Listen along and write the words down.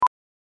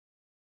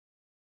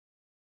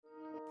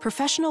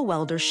Professional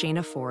welder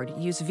Shayna Ford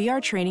used VR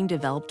training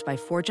developed by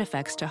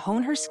ForgeFX to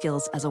hone her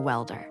skills as a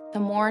welder. The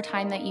more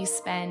time that you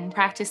spend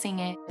practicing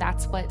it,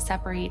 that's what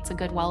separates a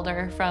good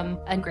welder from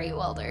a great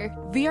welder.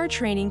 VR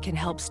training can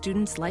help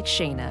students like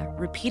Shayna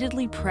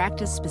repeatedly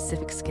practice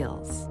specific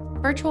skills.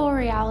 Virtual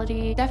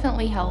reality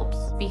definitely helps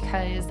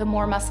because the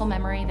more muscle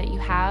memory that you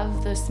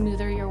have, the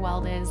smoother your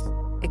weld is.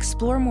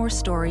 Explore more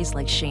stories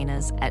like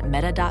Shayna's at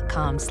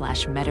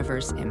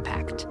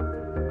meta.com/metaverseimpact.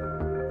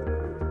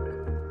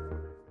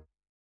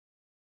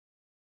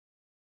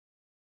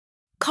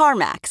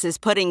 CarMax is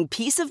putting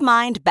peace of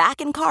mind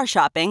back in car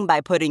shopping by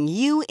putting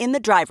you in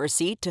the driver's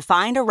seat to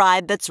find a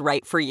ride that's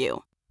right for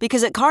you.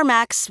 Because at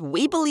CarMax,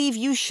 we believe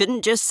you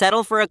shouldn't just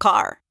settle for a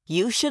car.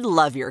 You should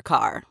love your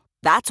car.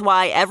 That's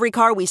why every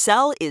car we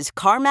sell is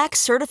CarMax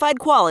certified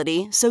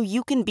quality, so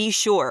you can be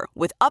sure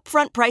with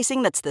upfront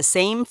pricing that's the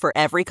same for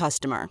every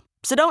customer.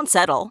 So don't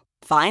settle.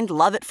 Find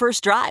love at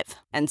first drive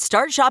and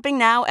start shopping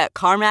now at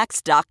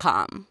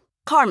CarMax.com.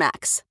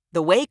 CarMax,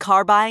 the way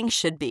car buying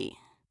should be.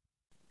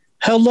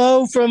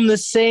 Hello from the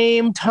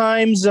same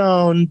time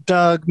zone,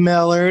 Doug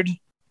Mellard.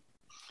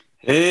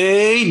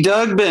 Hey,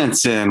 Doug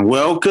Benson.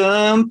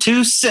 Welcome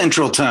to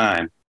Central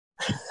Time.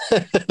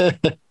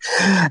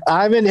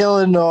 I'm in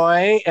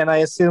Illinois, and I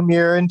assume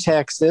you're in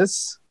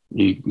Texas.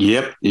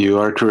 Yep, you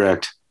are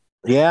correct.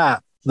 Yeah,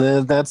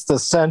 that's the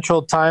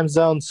Central Time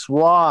Zone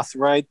swath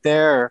right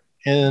there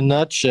in a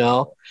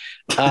nutshell.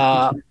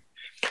 I'm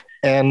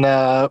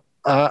out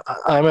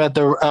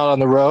on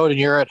the road, and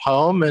you're at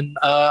home. And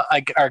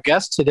our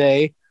guest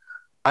today,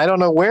 I don't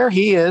know where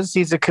he is.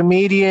 He's a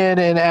comedian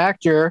and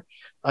actor.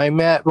 I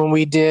met when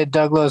we did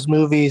Douglas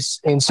Movies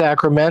in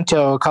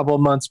Sacramento a couple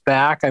of months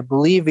back. I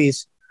believe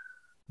he's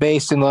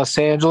based in Los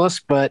Angeles,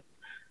 but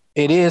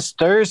it is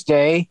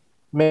Thursday,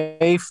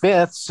 May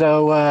 5th.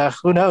 So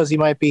who knows? He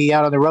might be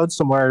out on the road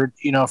somewhere,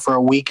 for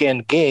a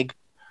weekend gig.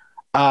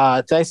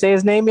 Did I say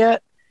his name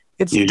yet?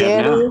 It's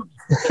Danny.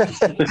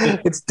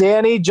 It's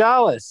Danny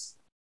Jolles.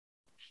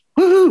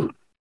 Woohoo!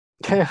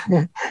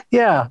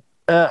 Yeah,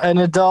 an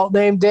adult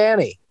named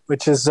Danny,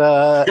 which is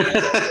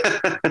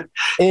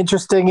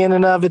interesting in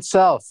and of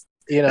itself.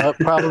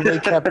 Probably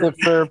kept it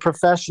for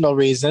professional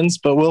reasons,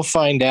 but we'll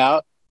find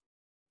out.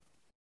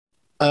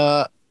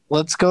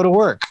 Let's go to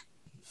work.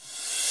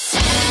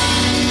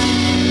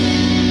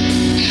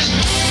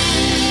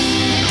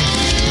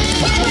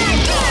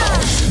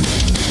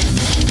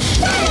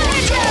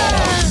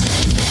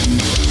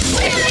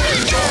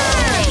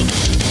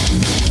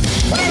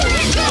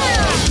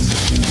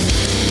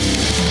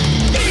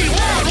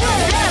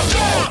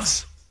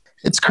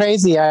 It's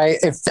crazy. I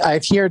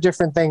hear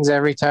different things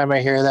every time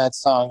I hear that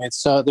song.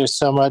 There's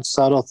so much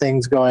subtle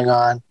things going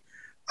on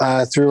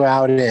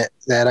throughout it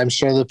that I'm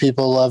sure the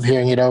people love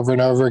hearing it over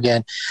and over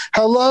again.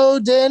 Hello,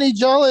 Danny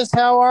Jolles.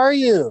 How are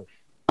you?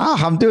 Oh,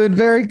 I'm doing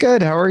very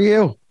good. How are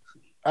you?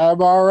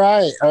 I'm all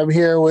right. I'm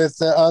here with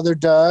the other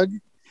Doug.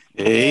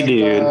 Hey,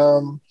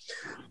 dude.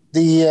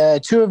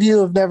 The two of you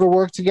have never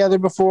worked together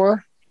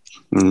before?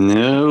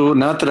 No,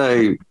 not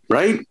that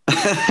right?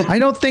 I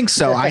don't think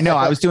so. I know.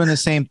 I was doing the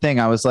same thing.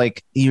 I was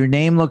like, your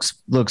name looks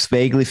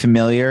vaguely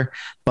familiar,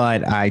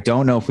 but I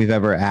don't know if we've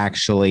ever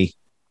actually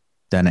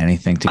done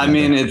anything together. I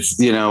mean, it's,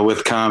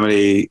 with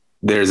comedy,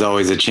 there's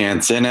always a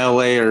chance in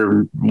LA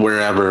or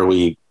wherever.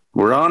 We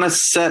were on a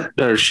set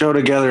or show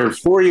together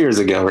 4 years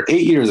ago or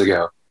 8 years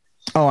ago.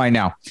 Oh, I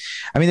know.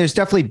 I mean, there's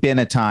definitely been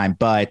a time,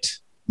 but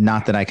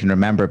not that I can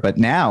remember. But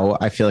now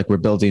I feel like we're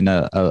building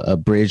a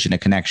bridge and a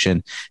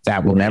connection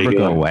that will never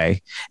go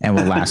away and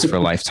will last for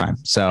a lifetime.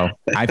 So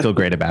I feel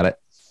great about it.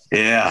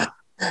 Yeah.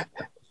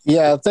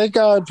 Yeah. Thank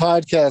God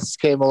podcasts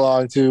came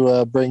along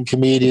to bring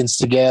comedians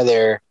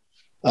together.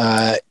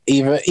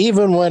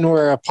 Even when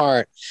we're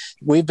apart.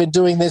 We've been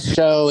doing this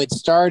show. It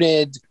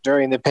started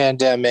during the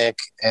pandemic,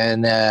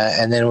 and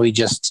then we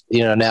just,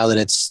 now that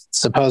it's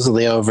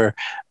supposedly over,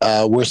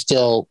 we're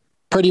still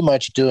pretty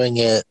much doing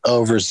it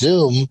over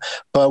Zoom,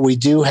 but we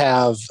do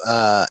have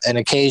an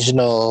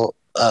occasional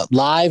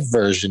live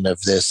version of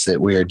this that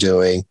we are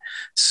doing.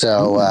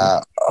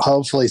 So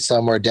hopefully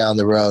somewhere down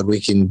the road we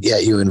can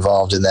get you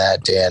involved in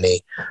that,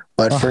 Danny.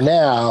 But for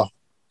now,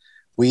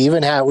 we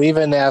even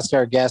asked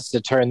our guests to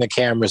turn the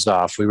cameras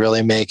off. We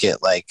really make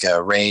it like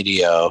a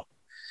radio.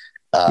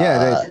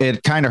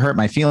 It kind of hurt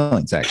my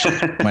feelings actually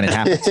when it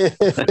happened.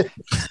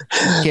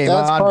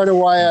 That's part of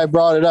why I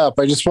brought it up.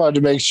 I just wanted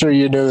to make sure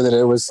you knew that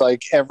it was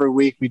like every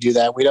week we do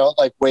that. We don't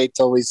wait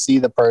till we see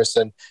the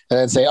person and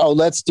then say, "Oh,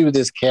 let's do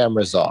this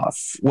cameras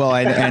off." Well,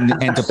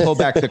 and to pull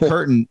back the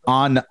curtain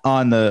on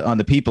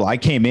the people, I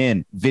came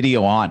in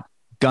video on,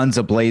 guns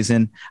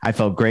a-blazing. I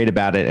felt great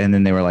about it, and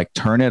then they were like,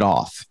 "Turn it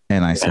off,"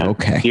 and I said,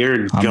 "Okay."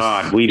 Dear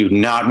God, we do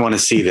not want to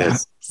see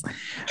this.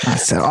 I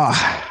said,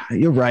 "Oh,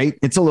 you're right.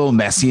 It's a little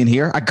messy in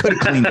here. I could have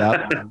cleaned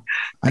up.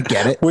 I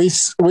get it."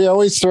 We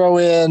always throw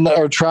in,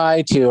 or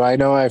try to. I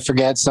know I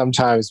forget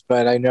sometimes,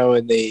 but I know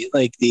in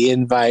the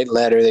invite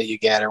letter that you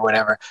get or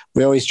whatever,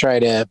 we always try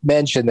to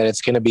mention that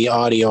it's going to be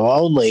audio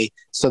only,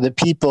 so that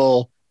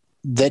people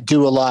that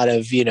do a lot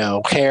of,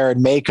 hair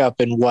and makeup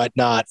and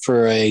whatnot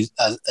for an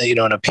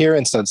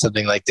appearance on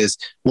something like this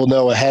will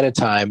know ahead of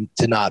time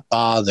to not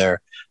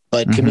bother.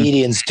 But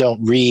comedians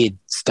don't read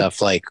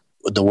stuff like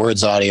the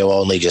words audio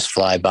only, just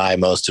fly by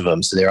most of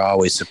them. So they're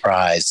always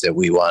surprised that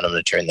we want them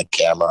to turn the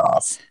camera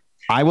off.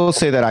 I will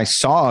say that I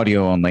saw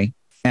audio only.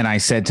 And I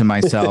said to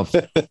myself,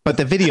 but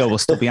the video will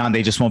still be on.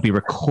 They just won't be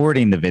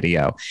recording the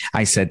video.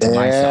 I said to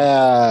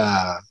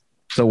myself.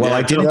 So while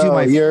I didn't do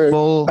my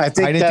full, I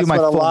think that's what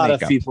a lot of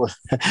people.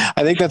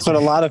 I think that's what a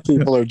lot of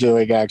people are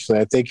doing. Actually,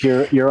 I think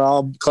you're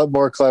all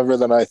more clever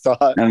than I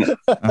thought.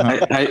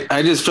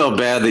 I just felt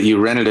bad that you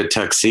rented a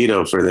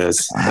tuxedo for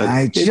this.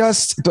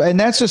 And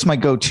that's just my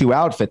go-to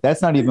outfit.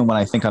 That's not even when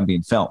I think I'm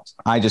being filmed.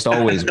 I just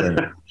always wear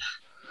it.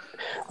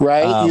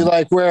 Right, you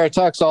wear a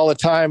tux all the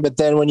time, but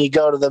then when you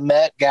go to the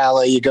Met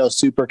Gala, you go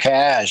super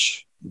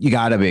cash. You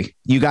gotta be.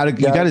 You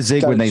gotta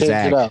zig when they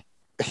zag.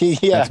 Yeah,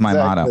 that's my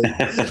motto.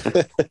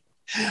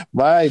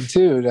 Mine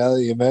too. Now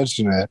that you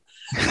mention it,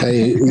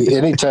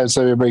 anytime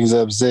somebody brings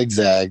up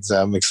zigzags,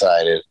 I'm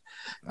excited.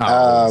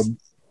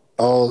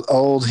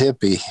 Old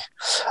hippie.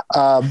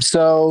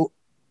 So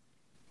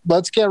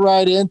let's get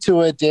right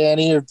into it,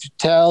 Danny. You're a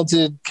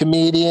talented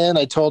comedian.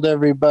 I told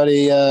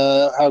everybody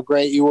how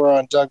great you were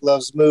on Doug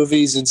Loves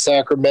Movies in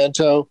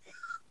Sacramento.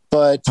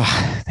 But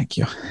thank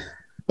you.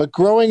 But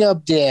growing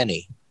up,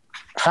 Danny,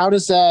 how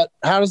does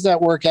that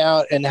work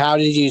out? And how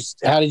did you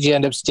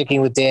end up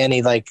sticking with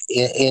Danny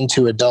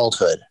into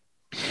adulthood?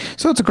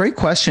 So it's a great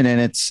question,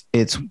 and it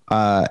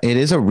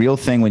is a real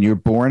thing. When you're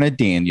born a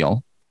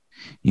Daniel,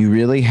 you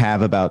really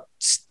have about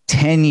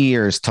 10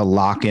 years to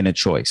lock in a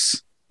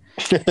choice.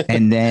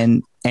 and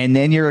then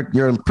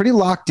you're pretty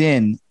locked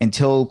in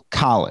until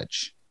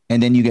college.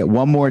 And then you get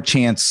one more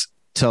chance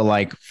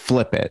to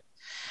flip it.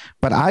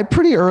 But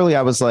pretty early,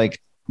 I was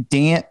like,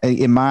 Dan,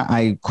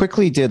 I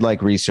quickly did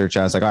research.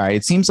 I was like, all right,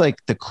 it seems like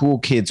the cool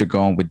kids are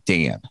going with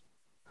Dan.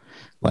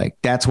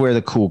 That's where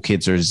the cool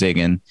kids are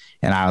zigging.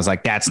 And I was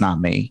like, that's not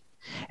me.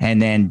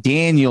 And then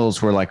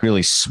Daniels were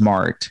really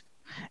smart.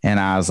 And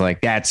I was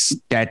like, that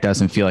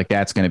doesn't feel like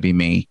that's going to be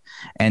me.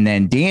 And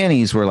then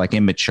Danny's were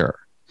immature.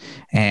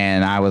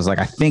 And I was like,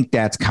 I think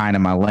that's kind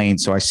of my lane.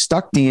 So I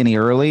stuck Danny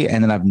early,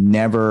 and then I've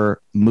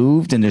never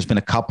moved. And there's been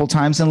a couple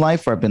times in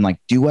life where I've been like,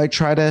 do I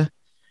try to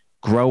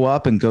grow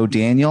up and go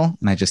Daniel?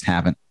 And I just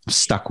haven't. I'm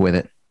stuck with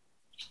it.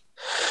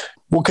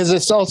 Well, because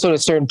it's also at a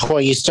certain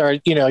point you start,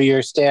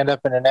 you're stand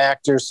up and an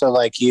actor. So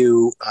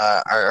you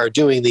are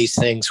doing these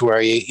things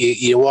where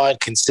you want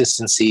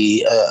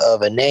consistency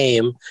of a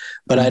name.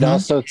 But I'd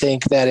also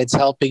think that it's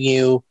helping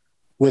you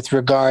with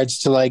regards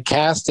to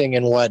casting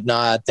and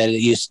whatnot, that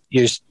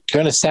you're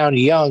going to sound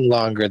young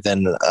longer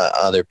than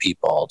other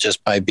people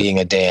just by being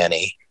a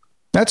Danny.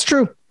 That's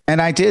true.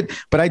 And I did.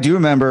 But I do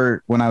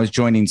remember when I was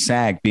joining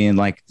SAG being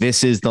like,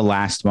 this is the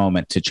last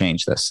moment to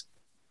change this.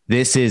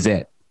 This is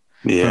it.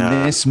 Yeah.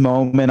 From this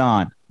moment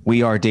on,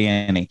 we are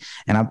Danny.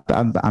 And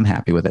I'm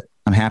happy with it.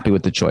 I'm happy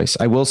with the choice.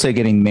 I will say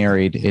getting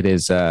married,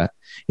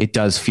 it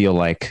does feel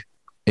like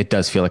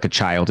a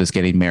child is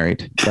getting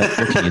married. But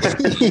what can you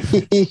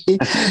do?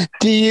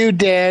 Do you,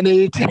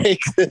 Danny,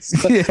 take this?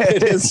 Yeah,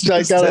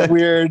 it's got a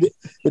weird,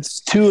 it's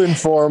too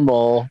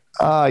informal.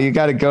 Oh, you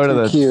got to go to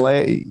the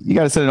play. You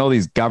got to send in all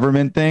these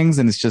government things.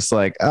 And it's just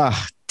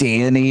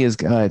Danny is,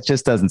 it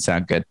just doesn't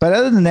sound good. But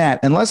other than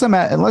that, unless I'm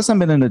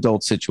in an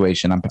adult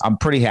situation, I'm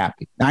pretty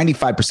happy.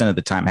 95% of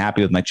the time,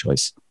 happy with my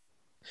choice.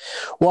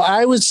 Well,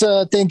 I was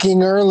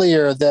thinking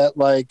earlier that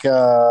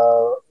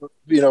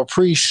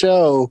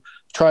pre-show,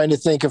 trying to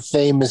think of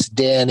famous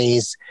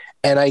Dannys.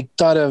 And I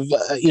thought of,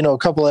 a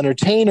couple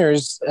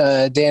entertainers,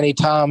 Danny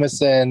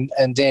Thomas and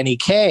Danny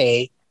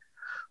Kaye,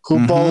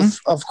 who both,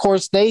 of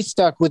course, they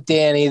stuck with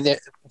Danny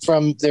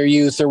from their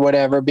youth or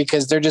whatever,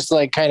 because they're just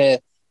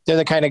they're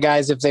the kind of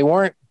guys, if you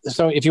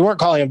weren't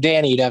calling him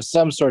Danny, you'd have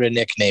some sort of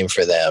nickname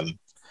for them,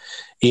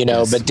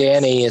 yes. But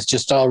Danny is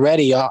just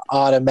already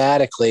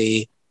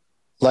automatically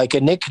a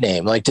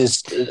nickname.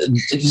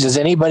 Does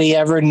anybody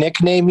ever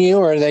nickname you,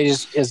 or are they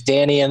just, is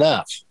Danny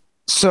enough?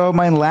 So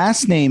my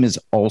last name is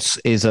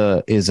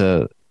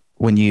a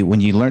when you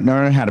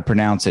learn how to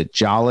pronounce it,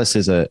 Jolles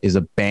is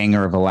a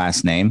banger of a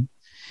last name.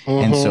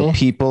 And so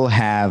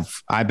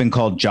I've been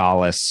called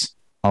Jolles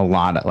a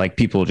lot.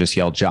 People just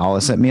yell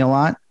Jolles at me a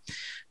lot.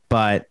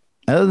 But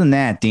other than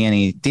that,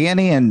 Danny,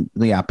 and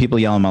people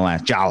yelling my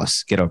last,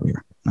 Jolles, get over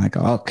here. And I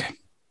go, okay.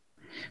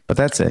 But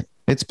that's it.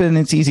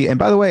 It's easy. And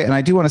by the way, and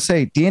I do want to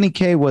say, Danny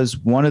Kaye was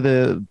one of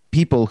the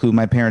people who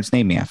my parents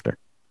named me after.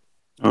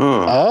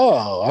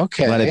 Oh,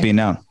 okay. Let it be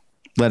known.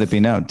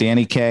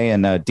 Danny Kaye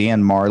and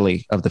Dan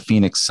Marley of the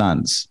Phoenix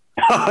Suns.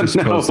 Oh,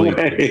 no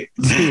way.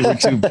 Were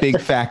two big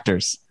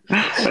factors.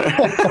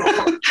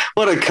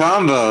 What a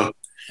combo.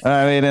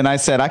 And I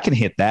said, I can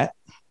hit that.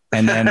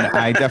 And then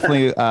I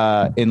definitely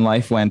in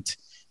life went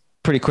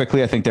pretty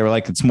quickly. I think they were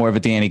like, it's more of a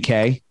Danny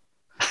Kaye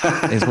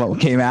is what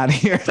came out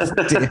here.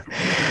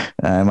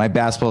 My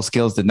basketball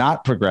skills did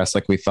not progress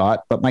like we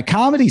thought, but my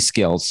comedy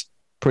skills,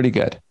 pretty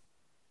good.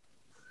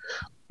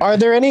 Are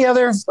there any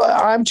other?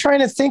 I'm trying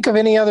to think of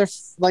any other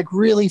like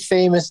really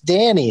famous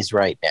Dannys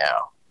right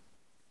now.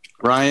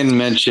 Ryan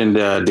mentioned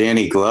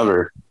Danny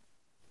Glover.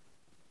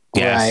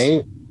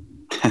 Yes.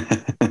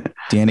 Right.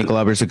 Danny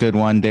Glover's a good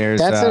one.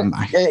 There's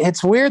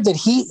it's weird that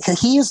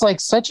he is like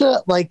such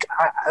a like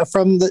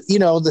from the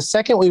the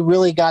second we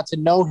really got to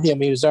know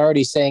him, he was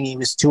already saying he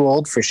was too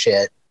old for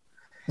shit.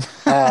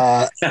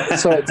 So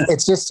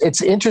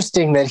it's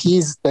interesting that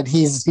he's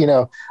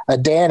a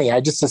Danny.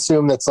 I just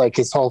assume that's like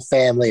his whole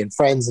family and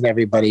friends and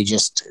everybody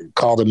just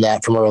called him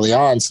that from early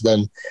on. So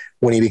then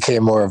when he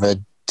became more of a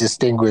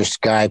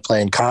distinguished guy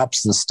playing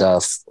cops and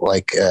stuff,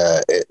 like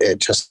it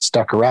just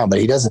stuck around. But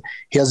he doesn't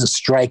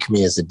strike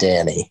me as a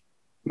Danny.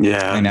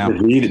 Yeah, I know.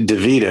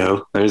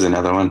 DeVito. There's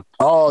another one.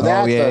 Oh,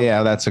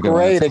 that's a good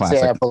great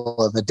example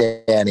of a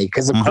Danny.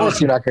 Because of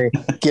course you're not going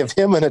to give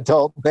him an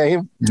adult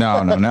name.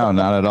 No,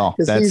 not at all.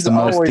 That's the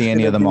most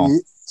Danny of them all.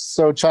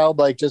 So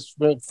childlike, just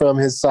from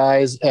his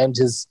size and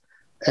his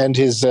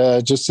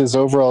just his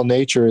overall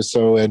nature is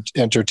so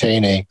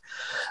entertaining.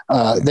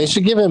 They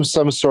should give him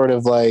some sort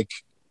of like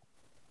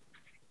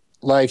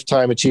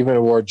Lifetime Achievement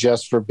Award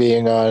just for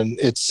being on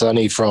It's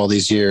Sunny for all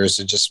these years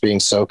and just being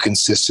so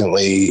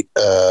consistently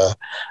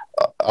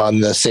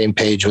on the same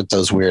page with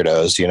those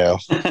weirdos,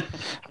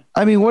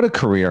 I mean, what a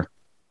career.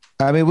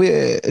 I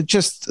mean,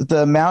 just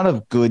the amount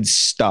of good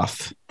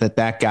stuff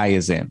that guy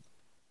is in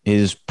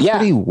is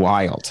pretty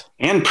wild.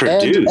 And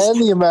produced.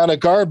 And the amount of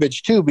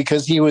garbage too,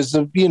 because he was,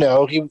 he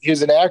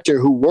was an actor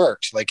who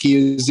worked. Like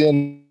he was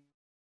in...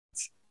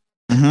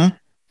 Mm-hmm.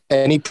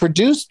 And he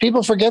produced,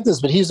 people forget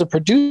this, but he's a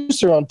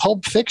producer on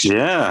Pulp Fiction.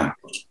 Yeah.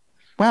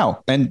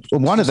 Wow. And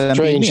one of them,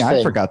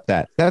 I forgot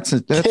that. That's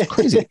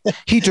crazy.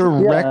 He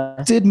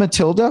directed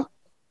Matilda.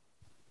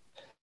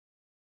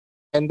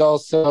 And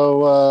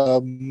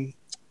also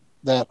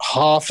that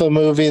Hoffa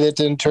movie that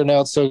didn't turn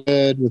out so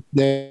good with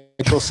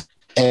Nicholson.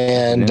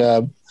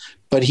 And,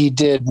 but he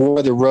did War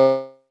of the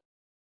Road.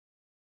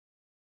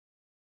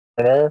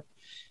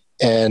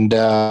 And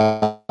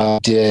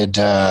did...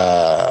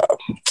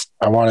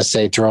 I want to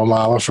say Throw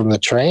Mama from the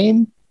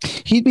Train.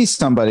 He'd be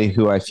somebody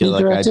who I feel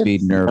like I'd be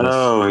nervous.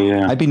 Oh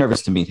yeah, I'd be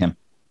nervous to meet him.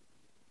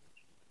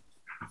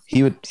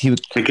 He would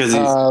because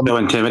he's so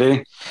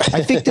intimidating.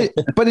 I think that,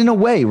 but in a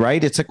way,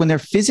 right? It's like when they're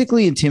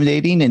physically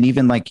intimidating, and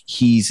even like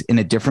he's in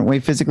a different way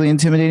physically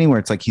intimidating, where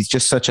it's like he's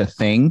just such a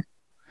thing.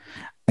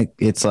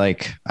 It's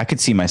like I could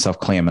see myself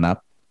clamming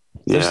up.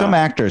 There's some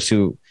actors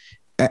who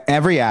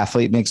every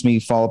athlete makes me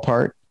fall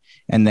apart,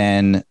 and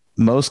then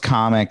most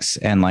comics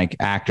and like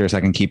actors, I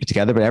can keep it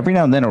together, but every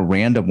now and then a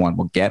random one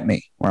will get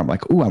me where I'm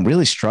like, ooh, I'm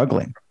really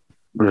struggling.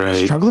 Right.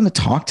 I'm struggling to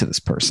talk to this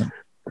person.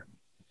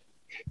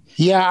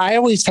 Yeah. I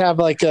always have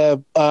like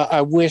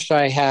I wish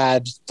I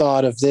had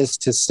thought of this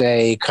to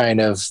say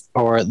kind of,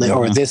 or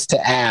this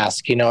to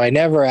ask, I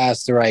never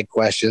ask the right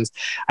questions.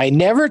 I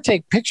never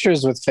take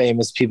pictures with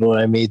famous people when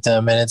I meet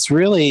them. And it's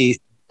really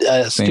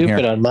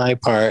stupid on my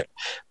part,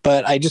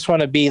 but I just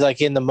want to be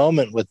like in the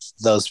moment with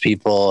those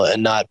people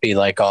and not be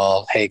like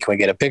all, hey, can we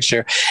get a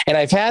picture? And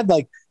I've had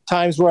like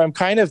times where I'm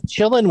kind of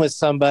chilling with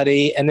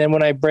somebody, and then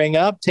when I bring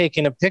up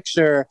taking a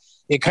picture,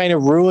 it kind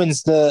of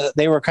ruins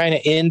they were kind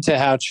of into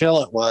how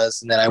chill it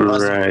was, and then I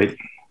wasn't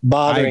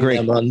bothering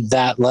them on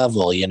that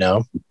level,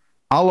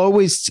 I'll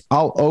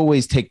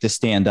always take the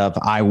stand of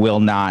I will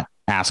not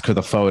ask her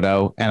the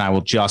photo and I will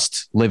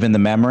just live in the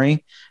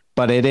memory.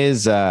 But it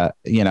is, then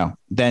all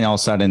of a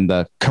sudden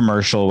the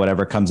commercial,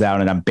 whatever comes out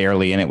and I'm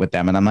barely in it with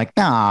them. And I'm like,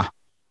 nah,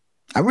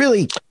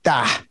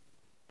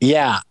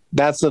 Yeah,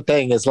 that's the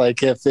thing is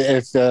like if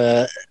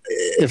the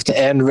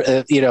end,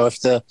 if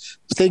the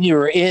thing you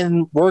were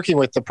in working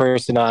with the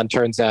person on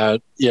turns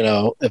out,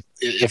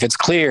 if it's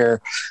clear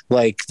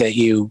like that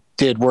you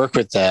did work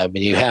with them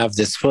and you have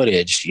this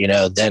footage,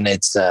 then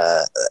it's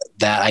that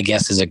I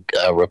guess is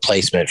a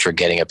replacement for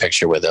getting a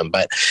picture with them.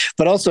 But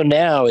also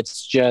now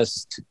it's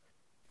just...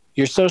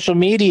 your social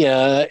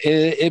media,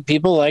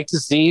 people like to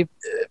see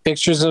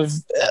pictures of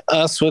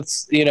us with,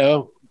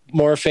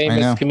 more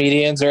famous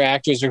comedians or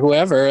actors or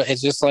whoever.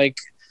 It's just like,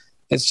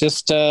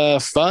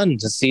 fun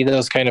to see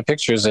those kind of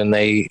pictures, and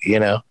they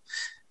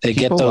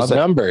get those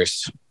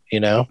numbers,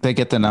 They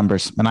get the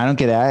numbers, and I don't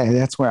get it.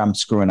 That's where I'm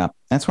screwing up.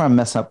 That's where I'm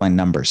messing up my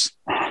numbers.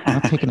 I'm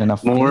not taking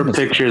enough more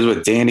pictures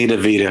with Danny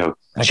DeVito.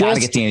 I gotta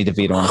get Danny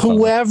DeVito on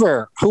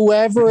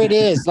whoever it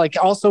is, like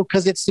also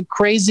because it's the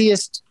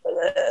craziest.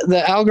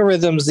 The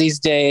algorithms these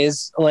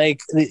days, like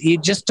you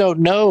just don't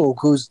know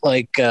who's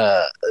like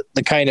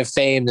the kind of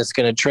fame that's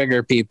going to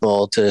trigger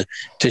people to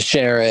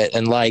share it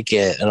and like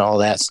it and all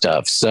that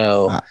stuff.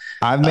 So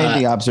I've made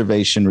the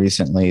observation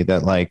recently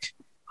that like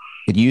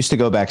it used to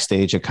go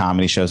backstage at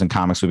comedy shows and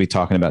comics would be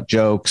talking about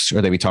jokes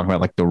or they'd be talking about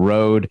like the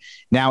road.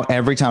 Now,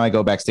 every time I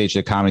go backstage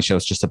at a comedy show,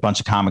 it's just a bunch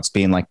of comics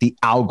being like the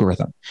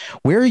algorithm.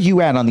 Where are you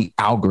at on the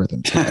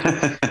algorithm?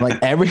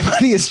 Like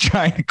everybody is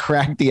trying to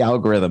crack the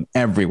algorithm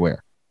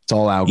everywhere. It's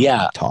all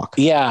algorithm talk.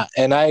 Yeah.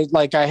 And I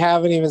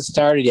haven't even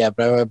started yet,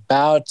 but I'm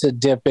about to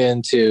dip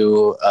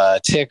into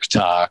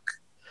TikTok.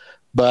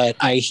 But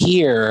I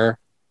hear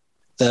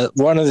that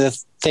one of the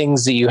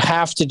things that you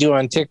have to do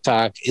on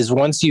TikTok is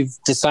once you've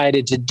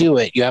decided to do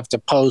it, you have to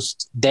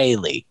post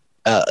daily.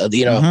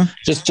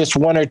 Just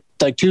one or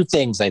like two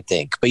things, I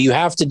think, but you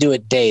have to do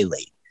it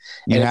daily.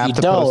 You have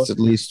to post at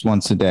least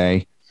once a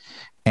day.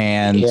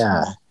 And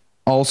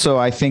also,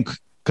 I think,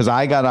 because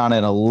I got on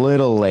it a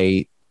little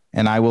late,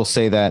 and I will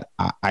say that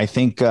I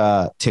think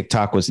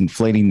TikTok was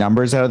inflating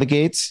numbers out of the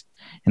gates,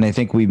 and I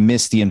think we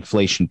missed the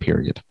inflation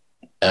period.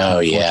 Oh,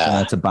 yeah.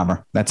 That's a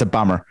bummer. That's a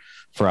bummer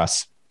for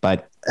us.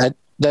 But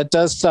that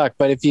does suck.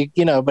 But if you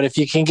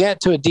can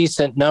get to a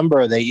decent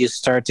number, that you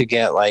start to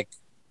get like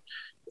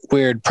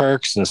weird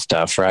perks and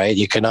stuff, right?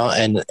 You can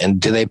and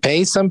do they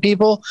pay some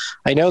people?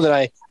 I know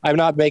that I'm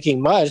not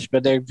making much,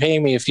 but they're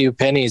paying me a few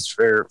pennies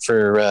for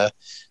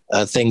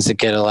things that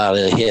get a lot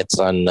of hits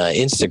on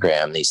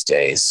Instagram these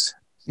days.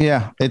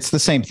 Yeah, it's the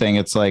same thing.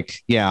 It's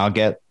like,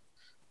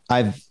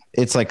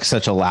 it's like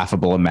such a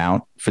laughable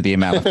amount for the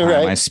amount of time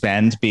right? I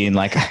spend being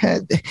like,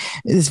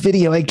 this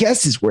video, I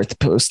guess, is worth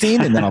posting.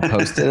 And then I'll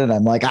post it. And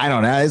I'm like, I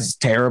don't know, it's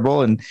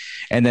terrible. And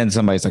then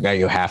somebody's like, oh,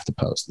 you have to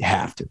post. You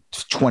have to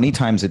 20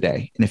 times a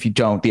day. And if you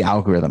don't, the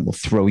algorithm will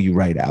throw you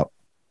right out.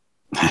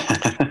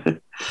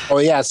 Oh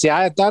yeah. See,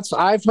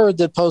 I've heard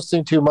that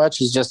posting too much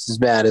is just as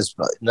bad as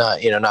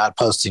not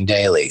posting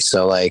daily.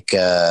 So like,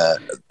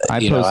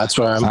 that's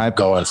what I'm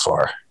going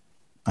for.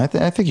 I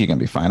think you're going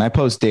to be fine. I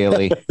post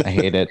daily. I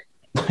hate it.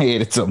 I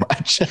hate it so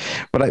much,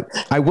 but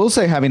I will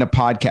say having a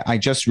podcast, I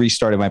just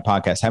restarted my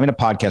podcast. Having a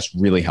podcast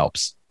really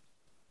helps.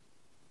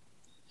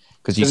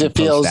 Because it's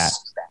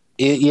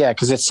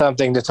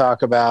something to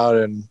talk about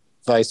and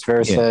vice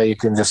versa. Yeah. You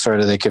can just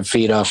they can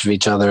feed off of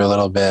each other a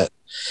little bit.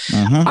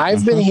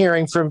 I've been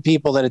hearing from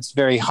people that it's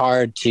very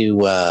hard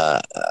to,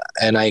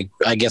 and I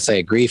guess I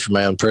agree from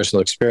my own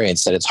personal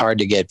experience, that it's hard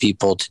to get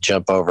people to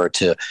jump over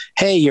to,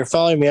 hey, you're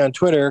following me on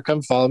Twitter,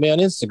 come follow me on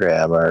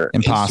Instagram, or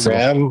Impossible.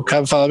 Instagram,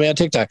 come follow me on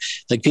TikTok.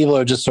 Like people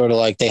are just sort of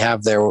like, they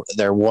have their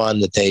one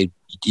that they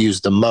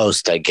use the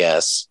most, I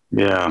guess.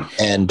 Yeah.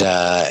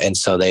 And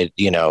so they,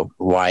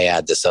 why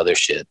add this other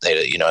shit?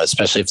 They,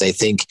 especially if they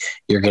think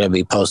you're going to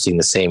be posting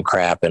the same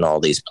crap in all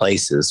these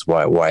places,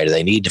 why do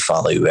they need to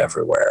follow you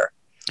everywhere?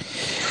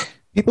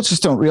 People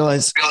just don't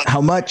realize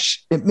how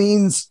much it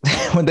means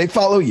when they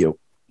follow you.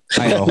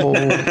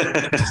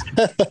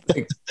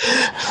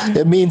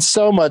 It means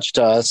so much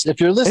to us. If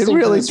you're listening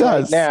to this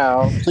right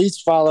now, please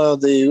follow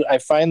I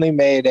finally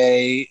made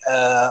a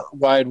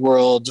Wide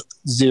World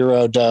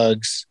Zero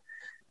Dougs,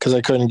 because I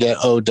couldn't get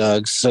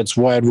Dougs. So it's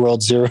Wide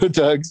World Zero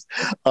Dougs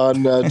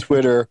on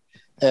Twitter.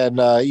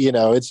 And,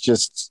 it's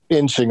just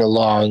inching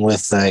along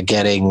with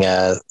getting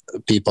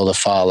people to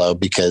follow,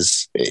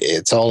 because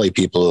it's only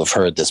people who have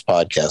heard this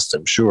podcast,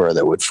 I'm sure,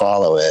 that would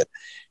follow it.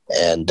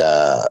 And,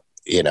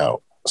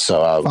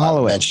 so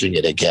I'm mentioning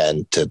it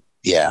again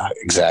yeah,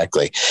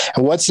 exactly.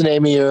 And what's the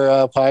name of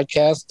your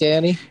podcast,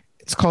 Danny?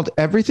 It's called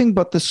Everything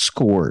But the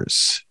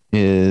Scores.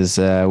 We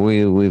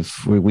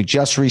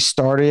just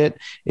restarted it.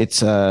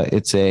 It's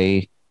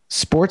a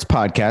sports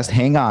podcast.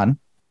 Hang on.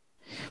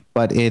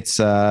 But it's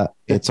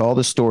all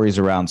the stories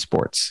around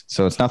sports.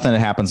 So it's nothing that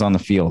happens on the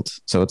field.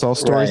 So it's all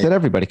stories that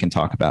everybody can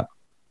talk about.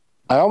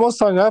 I almost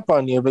hung up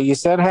on you, but you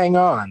said hang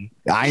on.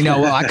 I know.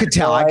 Well, I could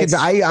tell.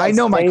 I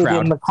know my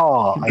crowd. In the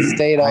call. I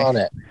stayed on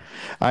it.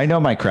 I know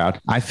my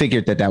crowd. I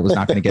figured that was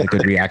not going to get a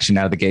good reaction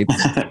out of the gate.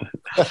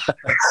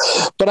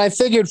 But I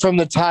figured from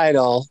the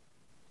title,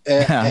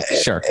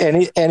 sure.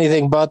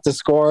 Anything but the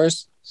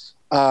scores.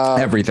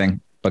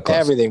 Everything but close.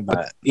 Everything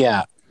but,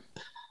 yeah.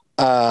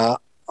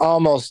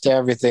 Almost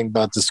everything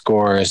but the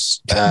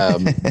scores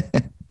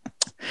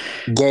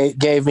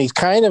gave me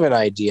kind of an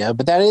idea,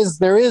 but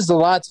there is a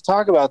lot to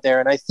talk about there.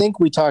 And I think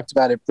we talked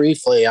about it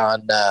briefly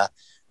on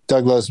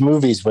Doug Lowe's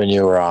Movies when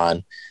you were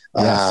on.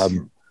 Yes.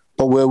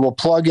 But we'll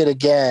plug it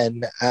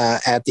again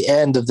at the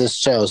end of this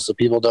show, so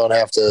people don't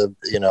have to,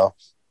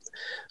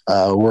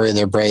 worry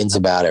their brains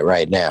about it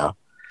right now.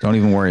 Don't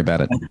even worry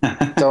about it.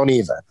 Don't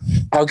even.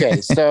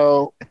 Okay,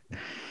 so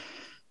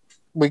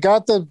we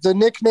got the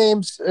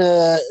nicknames.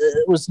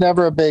 Was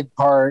never a big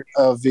part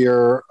of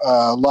your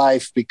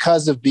life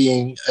because of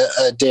being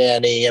a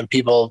Danny and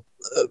people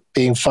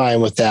being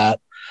fine with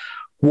that.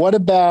 What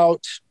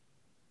about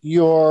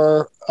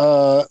your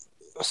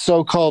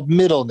so-called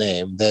middle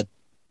name that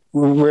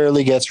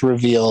rarely gets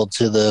revealed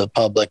to the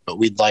public, but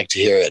we'd like to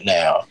hear it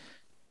now?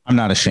 I'm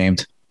not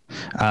ashamed.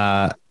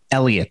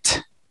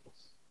 Elliot.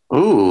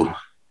 Ooh.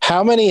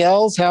 How many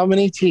L's? How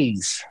many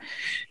T's?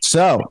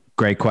 So,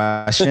 great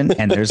question.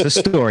 And there's a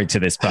story to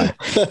this part.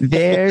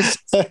 There's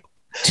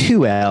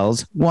 2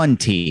 L's, 1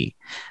 T,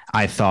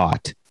 I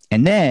thought.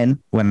 And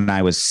then when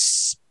I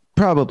was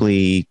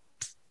probably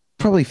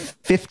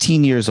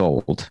 15 years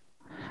old,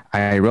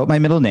 I wrote my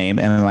middle name,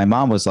 and my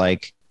mom was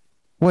like,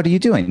 what are you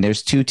doing?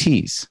 There's 2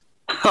 T's.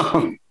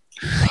 And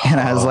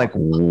I was like,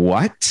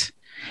 what?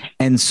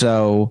 And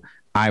so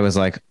I was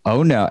like,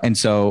 oh no. And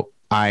so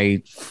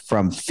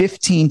from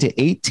 15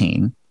 to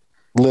 18,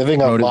 living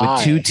wrote it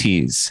with 2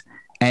 T's.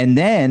 And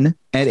then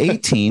at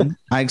 18,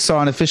 I saw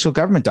an official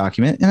government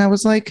document, and I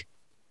was like,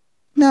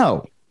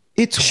 no,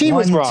 it's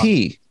 1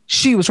 T.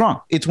 She was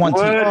wrong. It's one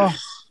T.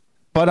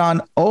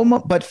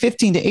 But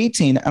 15 to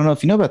 18, I don't know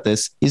if you know about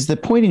this, is the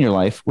point in your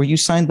life where you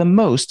sign the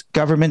most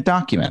government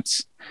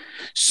documents.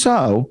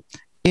 So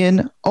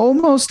in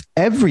almost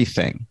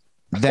everything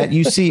that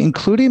you see,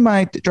 including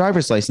my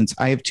driver's license,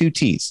 I have 2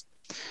 T's.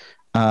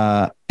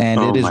 And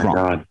it is wrong.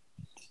 God.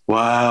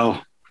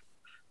 Wow.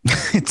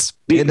 It's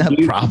been a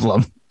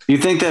problem. You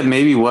think that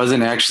maybe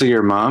wasn't actually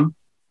your mom?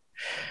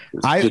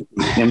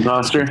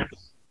 Imposter?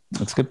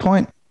 That's a good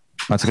point.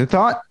 That's a good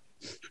thought.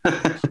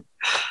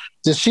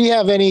 Does she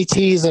have any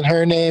T's in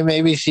her name?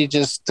 Maybe she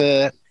just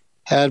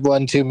had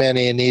one too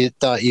many and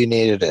thought you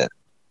needed it.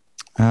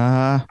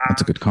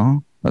 That's a good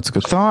call. That's a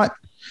good thought.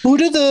 Who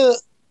did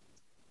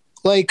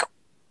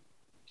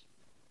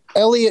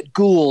Elliot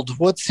Gould?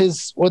 What's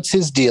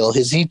his deal?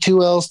 Is he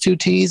 2 L's, 2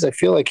 T's? I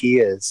feel like he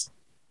is.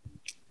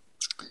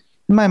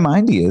 In my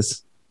mind, he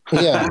is.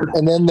 Yeah.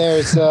 And then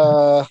there's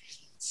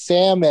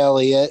Sam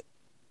Elliott.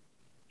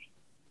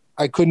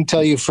 I couldn't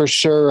tell you for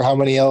sure how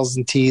many L's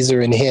and T's are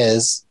in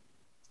his.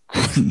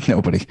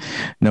 Nobody.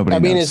 I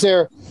mean, is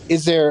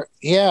there?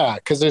 Yeah,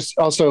 because there's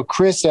also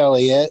Chris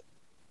Elliott.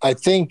 I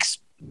think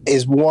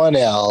is 1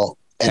 L,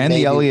 and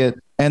the Elliott,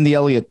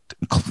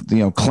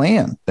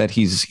 clan that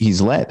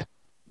he's led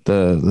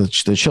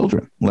the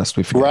children. Lest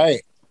we forget.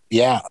 Right.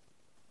 Yeah.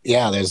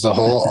 There's the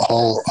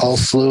whole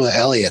slew of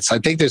Elliots. I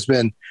think there's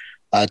been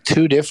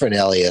 2 different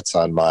Elliots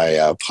on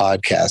my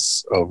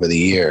podcasts over the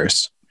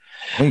years.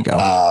 There you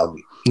go.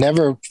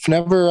 Never.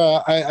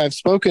 I've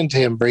spoken to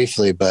him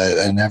briefly, but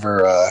I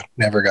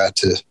never got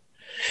to.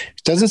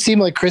 It doesn't seem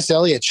like Chris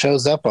Elliott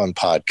shows up on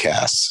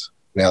podcasts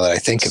now that I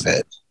think of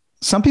it.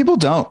 Some people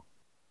don't.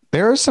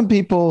 There are some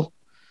people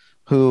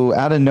who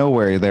out of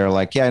nowhere, they're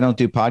like, yeah, I don't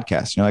do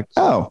podcasts. And you're like,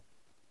 oh,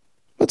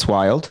 that's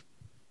wild.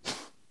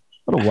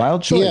 What a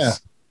wild choice. Yeah.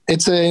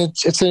 It's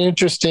an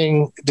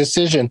interesting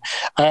decision.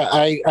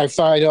 I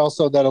find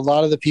also that a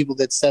lot of the people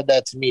that said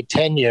that to me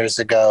 10 years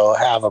ago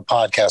have a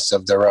podcast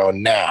of their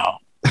own now.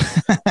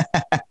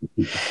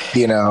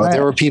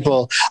 There were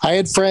people, I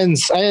had some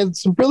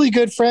really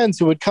good friends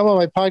who would come on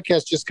my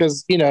podcast just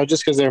because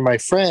they're my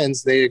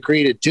friends, they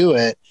agree to do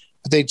it,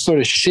 but they'd sort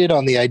of shit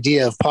on the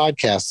idea of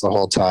podcasts the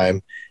whole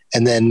time.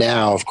 And then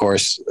now, of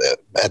course,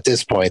 at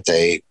this point,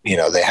 they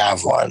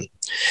have one.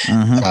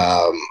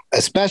 Mm-hmm.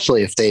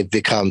 Especially if they've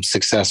become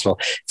successful.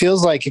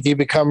 Feels like if you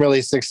become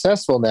really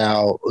successful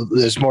now,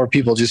 there's more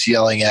people just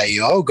yelling at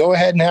you, oh, go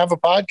ahead and have a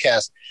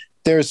podcast.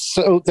 There's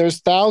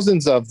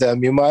thousands of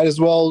them. You might as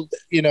well,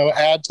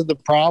 add to the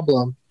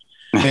problem.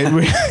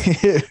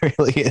 It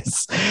really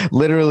is.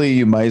 Literally,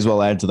 you might as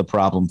well add to the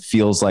problem.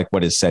 Feels like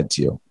what is said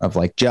to you of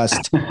like,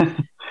 just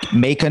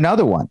make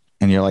another one.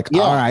 And you're like,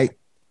 yeah. All right.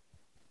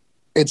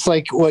 It's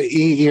like what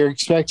you're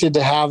expected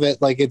to have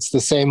it. Like it's the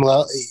same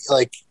level,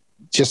 like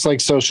just like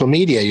social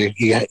media.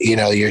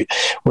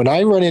 When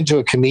I run into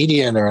a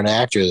comedian or an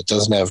actor that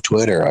doesn't have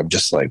Twitter, I'm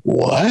just like,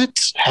 what?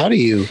 How do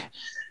you?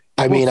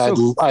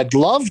 I'd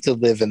love to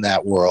live in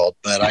that world,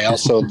 but I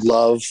also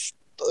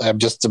I'm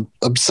just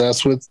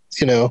obsessed with,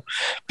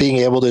 being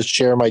able to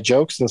share my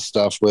jokes and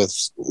stuff with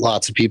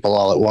lots of people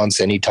all at once,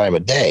 any time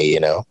of day,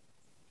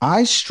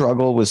 I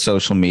struggle with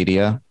social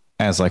media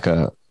as like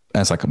a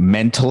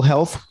mental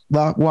health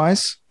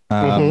wise.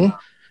 Mm-hmm.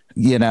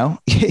 You know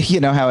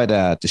how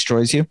it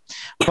destroys you.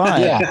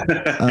 But,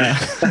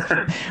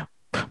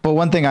 but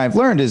one thing I've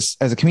learned is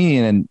as a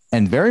comedian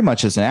and very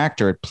much as an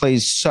actor, it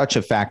plays such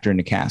a factor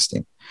into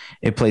casting.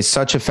 It plays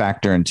such a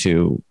factor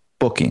into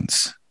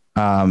bookings.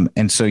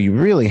 And so you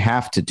really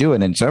have to do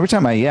it. And so every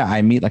time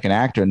I meet like an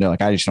actor and they're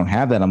like, I just don't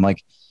have that. I'm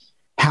like,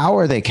 how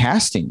are they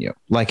casting you?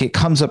 Like it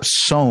comes up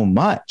so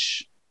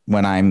much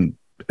when I'm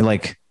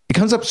like, it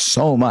comes up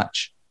so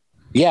much.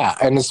 Yeah.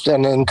 And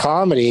in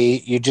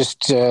comedy, you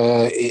just,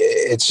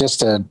 it's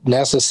just a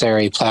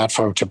necessary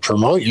platform to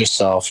promote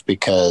yourself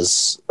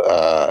because,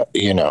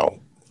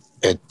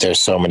 there's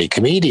so many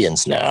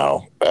comedians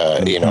now,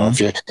 if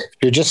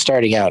you're just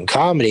starting out in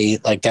comedy,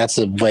 like that's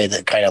the way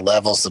that kind of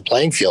levels the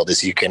playing field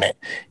is you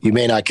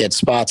may not get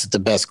spots at the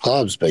best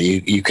clubs, but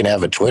you can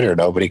have a Twitter.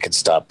 Nobody can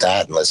stop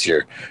that unless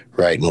you're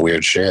writing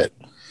weird shit.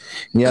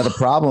 Yeah. The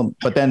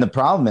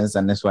problem is,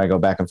 and this is why I go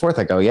back and forth.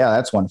 I go, yeah,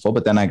 that's wonderful.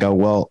 But then I go,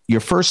 well,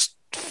 your first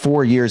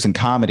 4 years in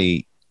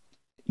comedy,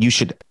 you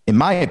should, in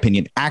my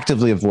opinion,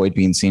 actively avoid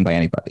being seen by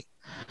anybody.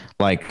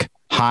 Like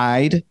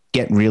hide,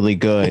 get really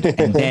good,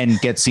 and then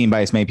get seen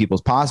by as many people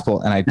as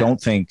possible. And I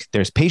don't think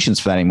there's patience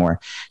for that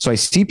anymore. So I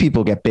see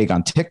people get big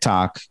on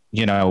TikTok,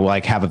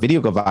 like have a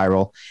video go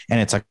viral and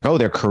it's like, oh,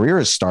 their career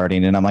is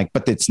starting. And I'm like,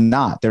 but it's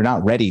not, they're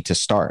not ready to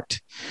start.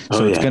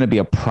 So it's going to be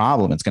a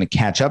problem. It's going to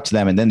catch up to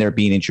them. And then they're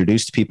being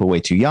introduced to people way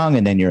too young.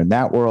 And then you're in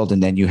that world.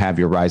 And then you have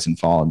your rise and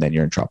fall and then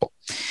you're in trouble.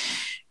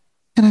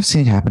 And I've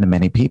seen it happen to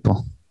many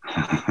people.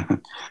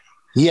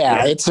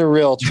 Yeah, it's a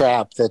real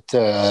trap that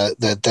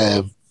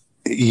the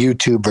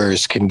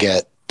YouTubers can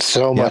get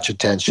so much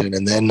attention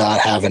and then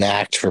not have an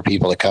act for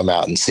people to come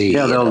out and see.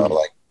 Yeah,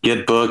 they'll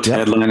get booked,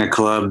 headline a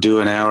club, do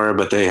an hour,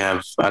 but they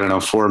have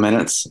 4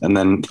 minutes, and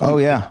then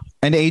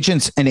and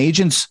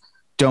agents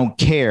don't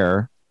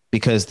care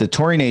because the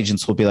touring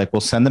agents will be like,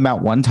 we'll send them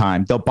out one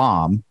time, they'll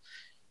bomb,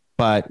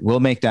 but we'll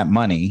make that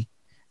money.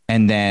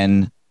 And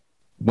then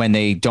when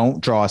they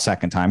don't draw a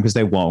second time, because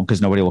they won't,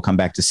 because nobody will come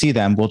back to see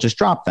them, we'll just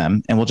drop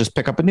them and we'll just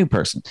pick up a new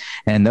person.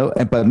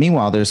 But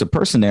meanwhile, there's a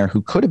person there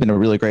who could have been a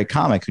really great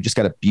comic who just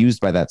got abused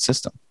by that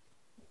system.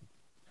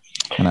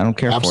 And I don't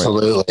care.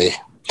 Absolutely.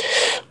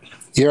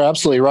 You're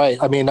absolutely right.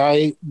 I mean,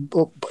 I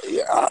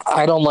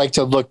don't like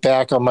to look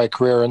back on my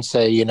career and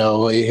say,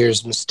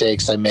 here's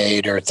mistakes I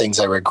made or things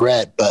I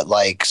regret, but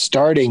like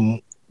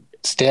starting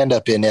stand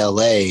up in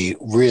LA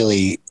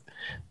really,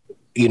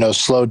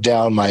 slowed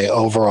down my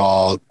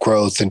overall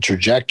growth and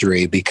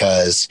trajectory,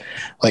 because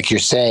like you're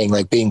saying,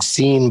 like being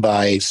seen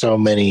by so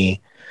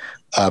many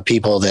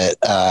people that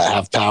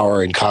have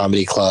power in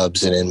comedy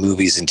clubs and in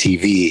movies and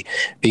TV,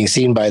 being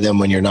seen by them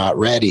when you're not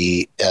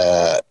ready,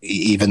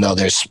 even though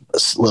there's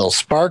little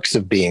sparks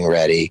of being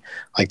ready,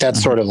 like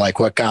that's sort of like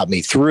what got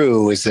me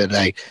through, is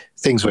that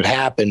things would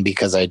happen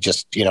because I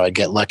just, I'd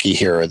get lucky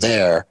here or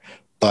there.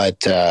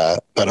 But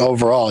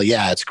overall,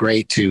 yeah, it's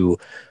great to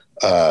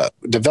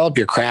develop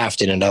your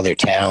craft in another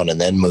town and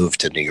then move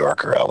to New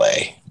York or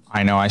LA.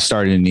 I know I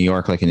started in New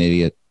York like an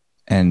idiot.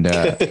 And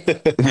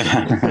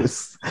it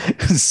was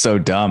so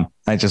dumb.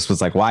 I just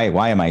was like, why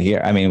am I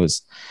here? I mean,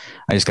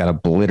 I just got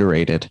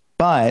obliterated.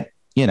 But,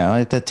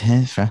 at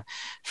the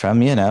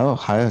from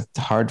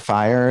hard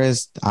fire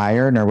is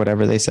iron or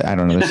whatever they say. I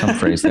don't know. There's some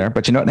phrase there,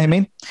 but you know what I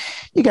mean?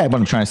 You got what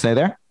I'm trying to say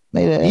there.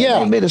 Made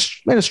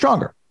it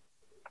stronger.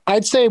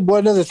 I'd say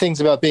one of the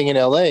things about being in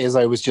LA is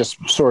I was just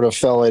sort of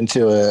fell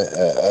into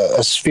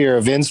a sphere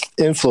of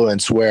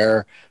influence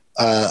where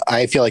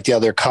I feel like the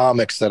other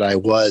comics that I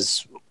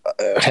was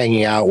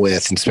hanging out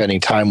with and spending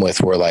time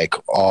with were like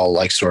all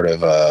like sort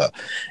of of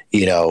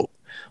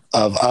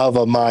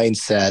a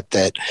mindset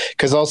that,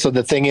 because also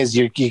the thing is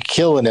you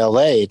kill in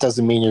LA, it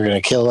doesn't mean you're going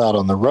to kill out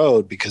on the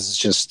road, because it's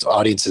just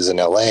audiences in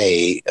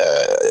LA,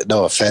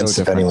 no offense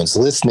if anyone's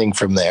listening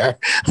from there,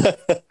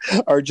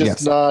 are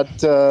just not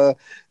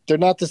they're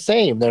not the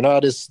same. They're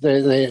not as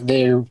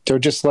they're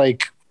just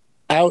like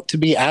out to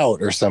be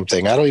out or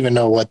something. I don't even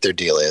know what their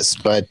deal is,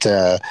 but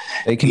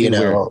they can be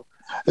weird.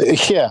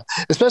 Yeah,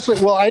 especially,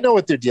 well, I know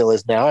what their deal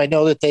is now. I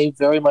know that they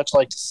very much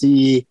like to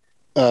see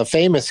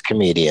famous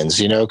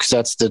comedians, because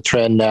that's the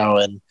trend now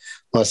in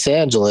Los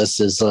Angeles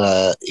is,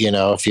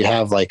 if you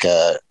have like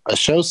a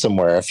show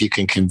somewhere, if you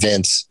can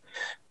convince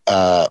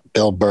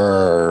Bill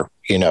Burr or,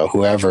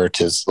 whoever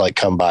to like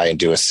come by and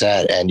do a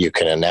set and you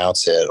can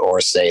announce it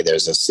or say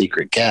there's a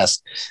secret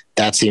guest,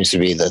 that seems to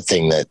be the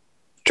thing that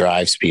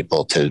drives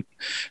people to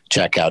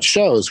check out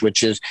shows,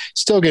 which is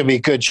still going to be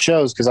good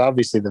shows because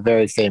obviously the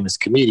very famous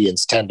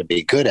comedians tend to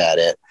be good at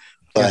it,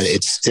 but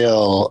it's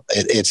still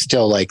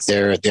like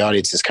the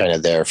audience is kind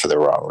of there for the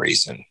wrong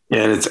reason.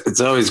 Yeah, it's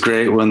always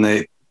great when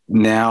they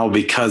now,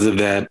 because of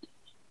that,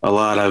 a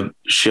lot of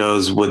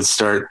shows would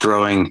start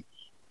throwing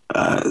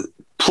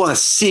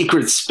plus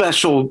secret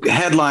special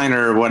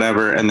headliner or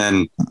whatever, and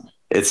then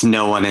it's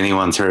no one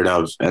anyone's heard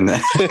of, and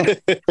then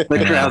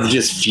the crowd's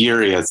just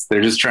furious.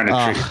 They're just trying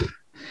to trick you.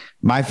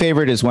 My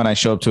favorite is when I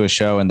show up to a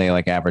show and they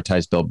like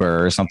advertise Bill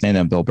Burr or something,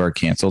 and Bill Burr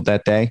canceled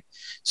that day.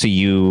 So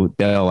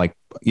they'll like,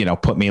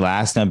 put me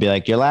last and be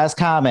like, your last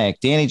comic,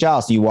 Danny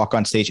Giles. You walk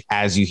on stage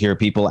as you hear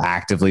people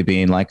actively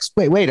being like,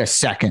 wait a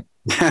second.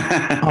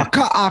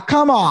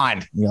 Come on.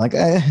 And you're like,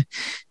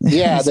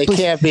 yeah, they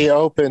can't be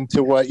open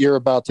to what you're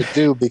about to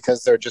do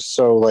because they're just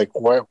so like,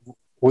 what?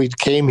 We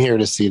came here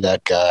to see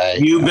that guy.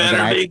 You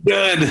better be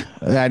good.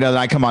 I know that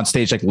I come on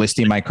stage like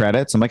listing my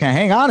credits. I'm like, hey,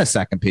 hang on a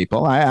second,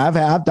 people.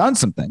 I've done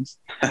some things.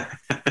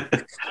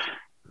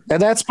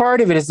 And that's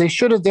part of it. Is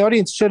the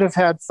audience should have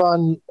had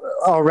fun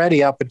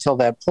already up until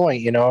that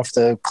point. If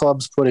the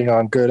club's putting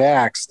on good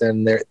acts,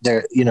 then they're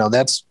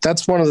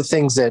that's one of the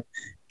things that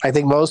I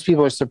think most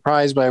people are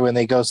surprised by when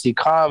they go see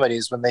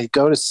comedies, when they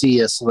go to see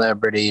a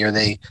celebrity or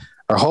they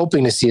are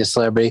hoping to see a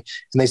celebrity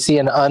and they see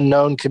an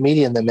unknown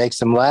comedian that makes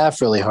them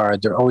laugh really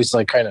hard. They're always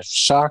like kind of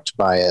shocked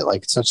by it.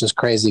 Like it's such a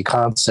crazy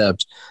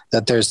concept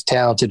that there's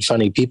talented,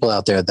 funny people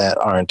out there that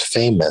aren't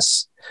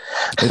famous.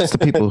 It's the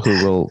people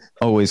who will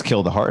always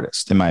kill the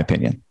hardest, in my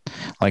opinion.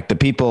 Like the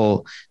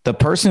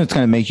person that's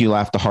going to make you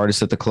laugh the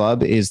hardest at the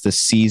club is the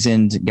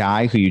seasoned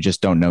guy who you just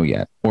don't know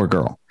yet, or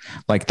girl.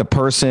 Like the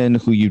person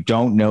who you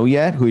don't know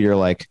yet, who you're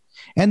like,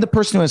 and the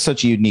person who has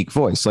such a unique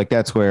voice. Like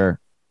that's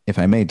where, if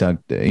I may, Doug,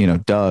 you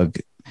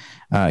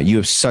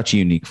have such a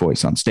unique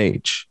voice on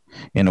stage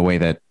in a way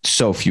that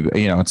so few,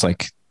 it's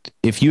like,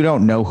 if you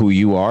don't know who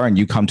you are and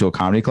you come to a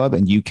comedy club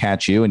and you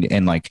catch you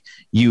and like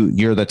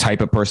you're the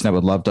type of person that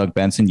would love Doug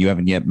Benson, you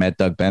haven't yet met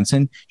Doug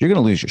Benson, you're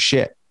going to lose your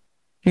shit.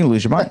 You're going to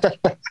lose your mind.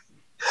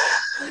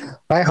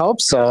 I hope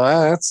so.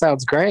 That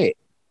sounds great.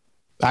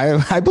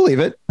 I believe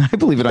it. I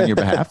believe it on your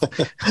behalf.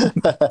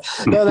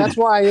 No, that's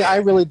why I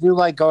really do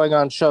like going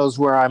on shows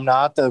where I'm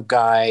not the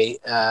guy,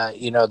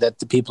 that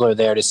the people are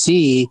there to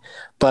see,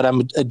 but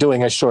I'm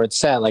doing a short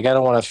set. Like I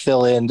don't want to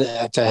fill in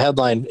to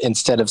headline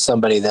instead of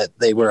somebody that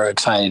they were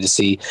excited to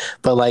see.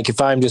 But like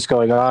if I'm just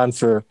going on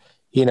for,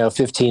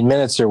 15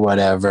 minutes or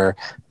whatever.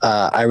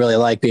 I really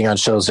like being on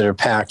shows that are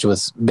packed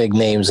with big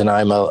names, and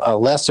I'm a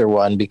lesser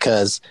one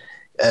because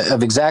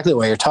of exactly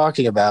what you're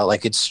talking about.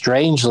 Like, it's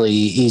strangely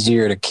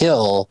easier to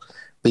kill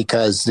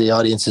because the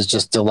audience is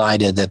just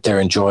delighted that they're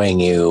enjoying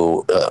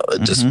you,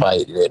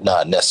 despite it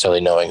not necessarily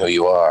knowing who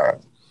you are.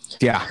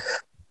 Yeah.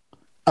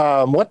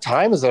 What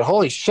time is it?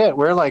 Holy shit.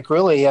 We're like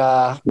really,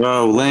 Whoa,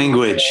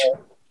 language.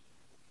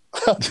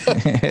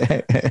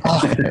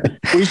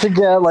 We should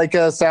get like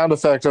a sound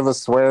effect of a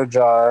swear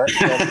jar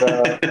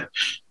and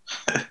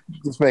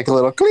just make a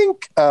little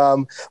clink.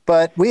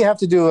 But we have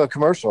to do a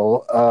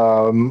commercial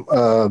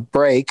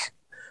break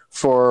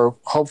for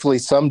hopefully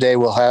someday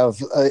we'll have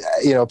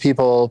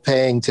people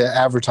paying to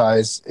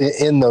advertise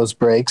in those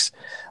breaks.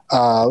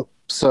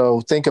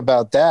 So think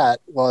about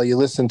that while you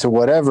listen to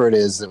whatever it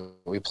is that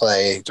we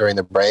play during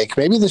the break.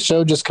 Maybe the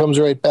show just comes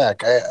right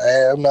back.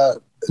 I am not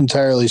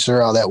entirely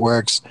sure how that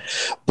works,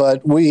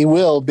 but we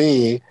will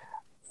be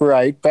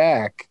right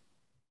back.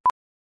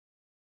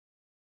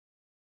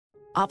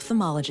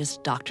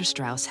 Ophthalmologist Dr.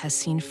 Strauss has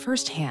seen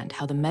firsthand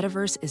how the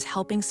metaverse is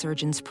helping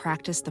surgeons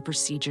practice the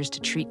procedures to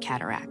treat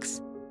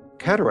cataracts.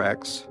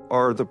 Cataracts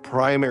are the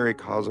primary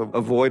cause of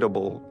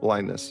avoidable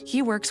blindness.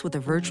 He works with a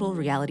virtual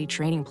reality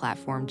training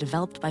platform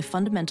developed by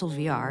Fundamental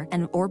VR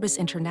and Orbis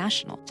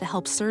International to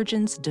help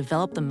surgeons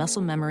develop the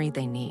muscle memory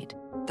they need.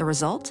 The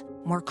result?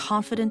 More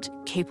confident,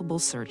 capable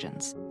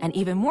surgeons. And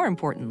even more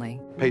importantly,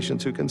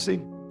 Patients who can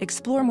see.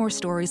 explore more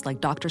stories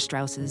like Dr.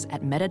 Strauss's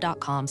at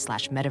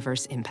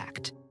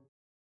meta.com/metaverseimpact.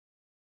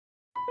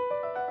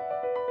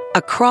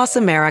 Across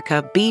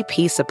America,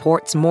 BP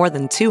supports more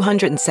than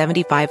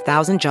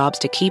 275,000 jobs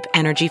to keep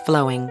energy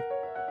flowing.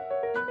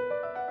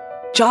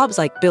 Jobs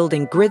like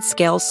building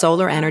grid-scale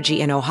solar energy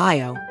in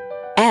Ohio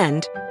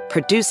and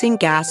producing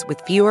gas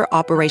with fewer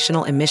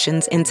operational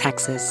emissions in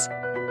Texas.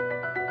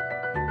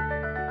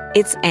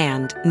 It's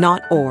and,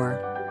 not or.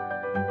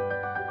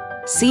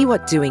 See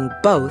what doing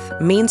both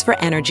means for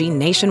energy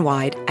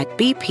nationwide at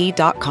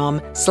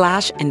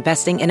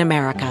bp.com/investing in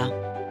America.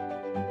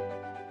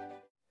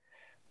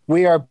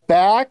 We are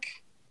back,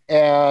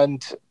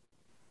 and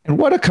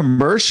what a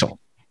commercial.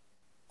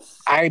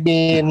 I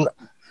mean,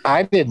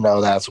 I didn't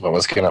know that's what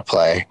was going to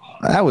play.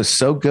 That was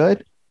so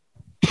good.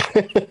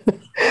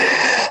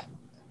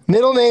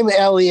 Middle name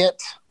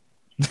Elliot.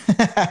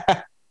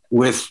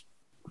 With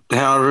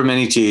however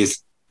many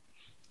T's.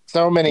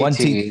 So many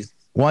T's.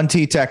 One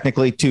T,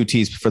 technically, two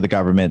T's for the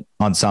government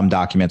on some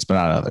documents, but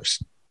not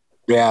others.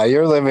 Yeah,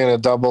 you're living a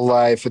double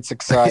life. It's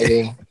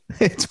exciting.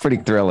 It's pretty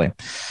thrilling.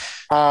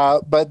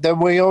 But then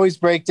we always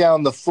break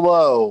down the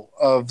flow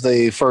of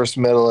the first,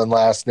 middle, and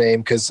last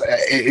name because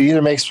it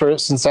either makes a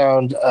person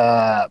sound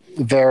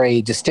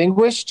very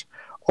distinguished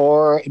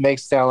or it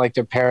makes it sound like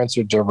their parents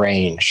are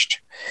deranged.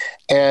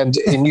 And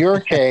in your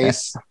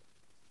case,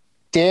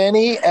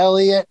 Danny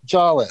Elliott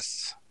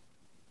Jolles.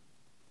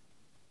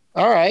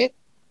 All right.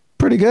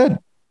 Pretty good.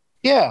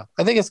 Yeah,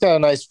 I think it's got a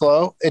nice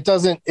flow. It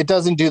doesn't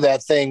do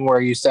that thing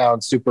where you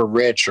sound super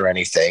rich or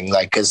anything,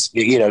 like, because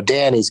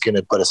Danny's going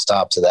to put a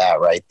stop to that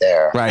right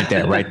there. Right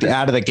there, right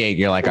out of the gate.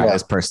 You're like, Yeah.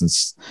 this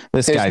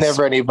There's guy's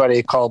never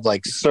anybody called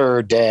like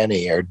Sir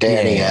Danny or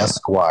Danny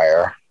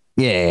Esquire.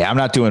 Yeah, I'm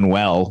not doing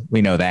well.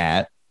 We know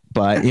that,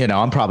 but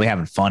I'm probably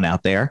having fun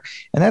out there,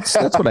 and that's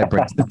what I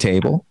bring to the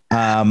table.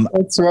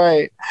 That's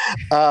right.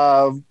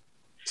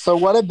 So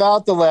what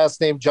about the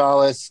last name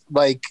Jolles?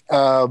 Like,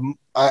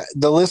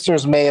 the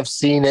listeners may have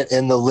seen it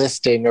in the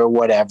listing or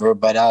whatever,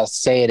 but I'll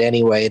say it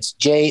anyway. It's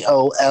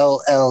Jolles.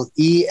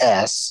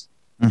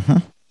 Mm-hmm.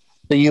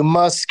 So you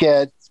must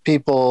get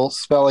people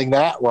spelling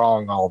that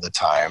wrong all the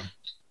time.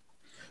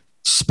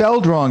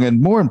 Spelled wrong, and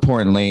more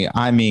importantly,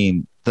 I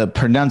mean, the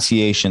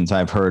pronunciations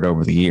I've heard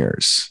over the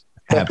years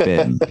have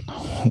been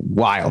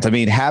wild. I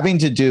mean, having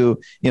to do,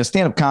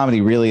 stand-up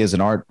comedy really is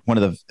an art.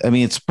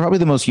 It's probably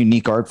the most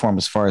unique art form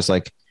as far as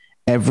like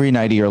every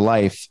night of your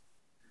life,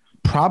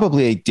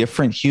 probably a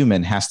different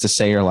human has to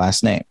say your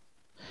last name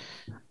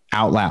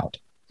out loud.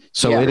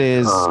 So it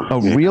is a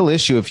real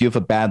issue if you have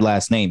a bad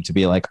last name to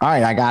be like, all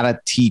right, I got to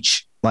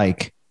teach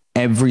like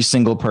every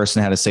single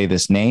person how to say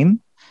this name.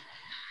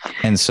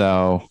 And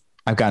so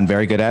I've gotten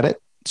very good at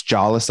it. It's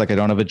jawless. Like I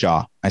don't have a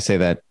jaw. I say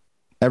that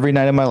every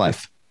night of my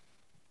life.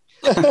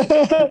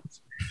 And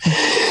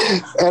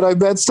I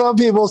bet some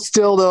people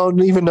still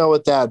don't even know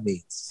what that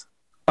means.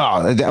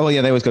 Oh, well,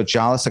 yeah, they always go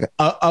jawless. Like,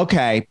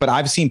 okay. But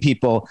I've seen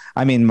people,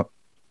 I've been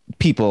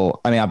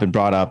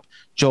brought up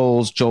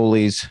Joel's,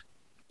 Jolies,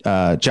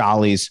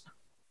 Jollies,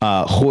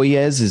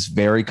 Hoyes is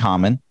very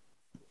common.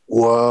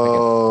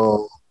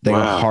 Whoa. They go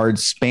hard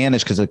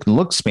Spanish because it can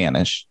look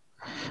Spanish.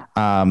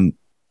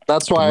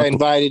 That's why I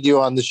invited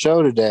you on the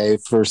show today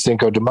for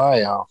Cinco de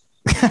Mayo.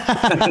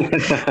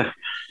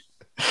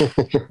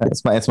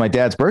 It's my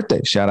dad's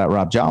birthday. Shout out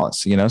Rob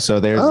Jolles,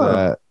 so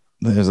I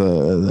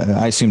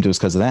assumed it was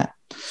because of that.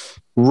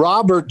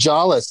 Robert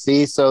Jolles.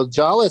 See, so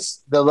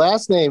Jolles, the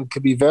last name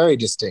could be very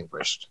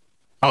distinguished.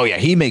 Oh yeah,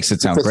 he makes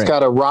it sound great. It's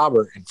got a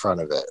Robert in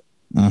front of it.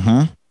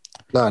 Mm-hmm.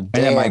 Not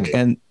Dan.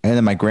 And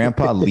then my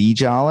grandpa Lee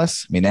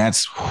Jolles. I mean,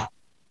 that's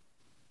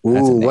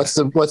Ooh,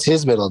 what's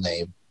his middle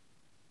name?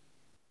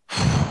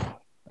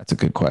 That's a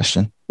good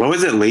question. What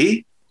was it,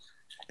 Lee?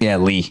 Yeah,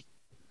 Lee.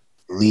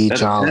 Lee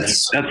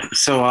Johns.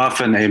 That's so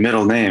often a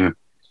middle name.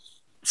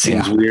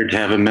 Seems weird to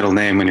have a middle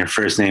name when your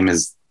first name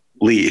is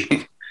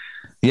Lee.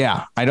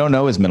 Yeah, I don't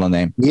know his middle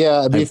name.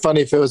 Yeah, it'd be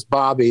funny if it was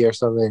Bobby or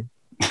something.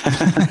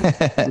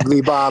 Lee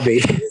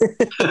Bobby.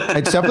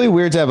 It's definitely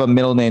weird to have a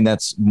middle name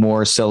that's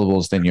more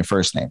syllables than your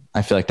first name.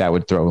 I feel like that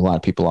would throw a lot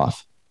of people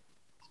off.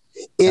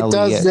 It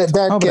does.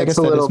 That gets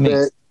a little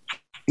bit.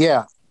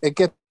 Yeah, it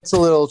gets a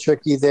little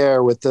tricky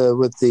there with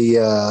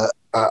the.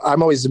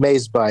 I'm always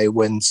amazed by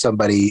when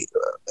somebody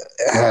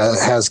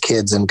has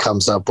kids and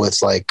comes up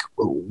with like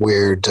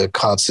weird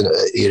consonant,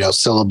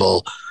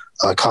 syllable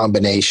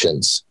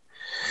combinations.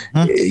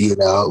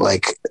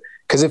 Like,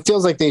 because it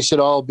feels like they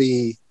should all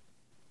be.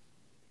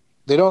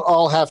 They don't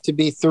all have to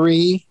be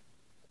 3,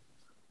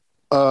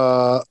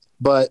 but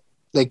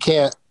they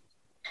can't.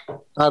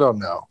 I don't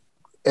know.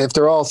 If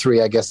they're all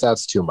 3, I guess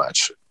that's too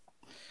much.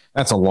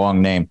 That's a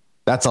long name.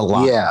 That's a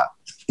lot.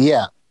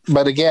 Yeah.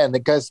 But again,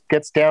 it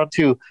gets down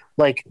to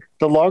like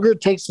the longer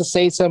it takes to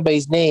say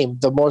somebody's name,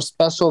 the more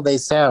special they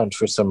sound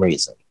for some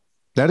reason.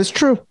 That is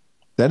true.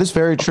 That is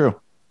very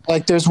true.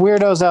 Like there's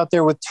weirdos out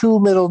there with 2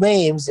 middle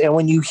names, and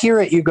when you hear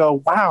it, you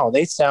go, "Wow,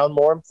 they sound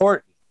more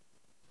important."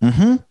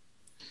 Mm-hmm.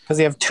 Because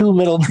they have 2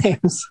 middle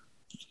names.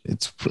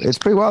 It's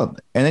pretty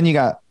wild. And then you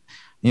got,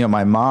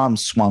 my mom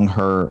swung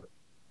her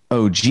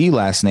OG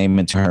last name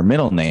into her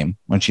middle name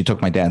when she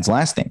took my dad's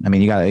last name. I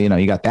mean, you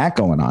got that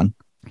going on,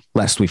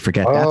 lest we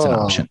forget that's an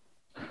option.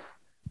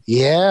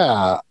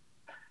 Yeah.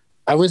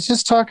 I was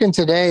just talking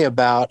today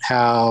about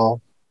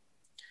how,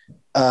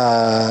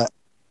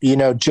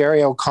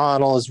 Jerry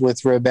O'Connell is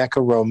with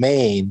Rebecca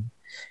Romijn,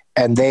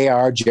 and they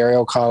are Jerry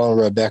O'Connell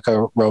and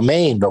Rebecca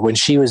Romijn. But when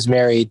she was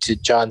married to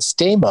John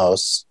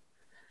Stamos,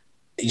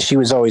 she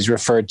was always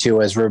referred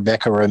to as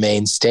Rebecca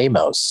Romijn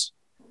Stamos.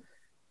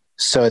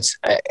 So it's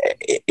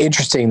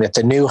interesting that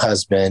the new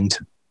husband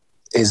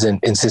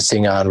isn't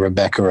insisting on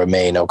Rebecca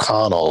Romijn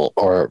O'Connell,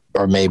 or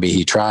maybe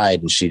he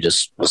tried and she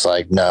just was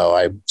like, "No,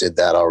 I did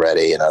that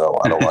already, and I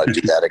don't want to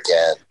do that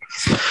again."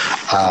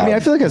 I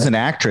feel like as an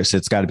actress,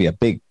 it's got to be a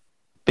big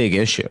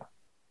issue.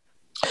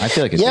 I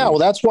feel like well,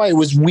 that's why it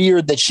was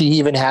weird that she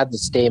even had the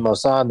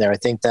Stamos on there. I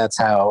think that's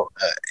how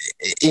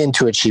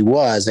into it she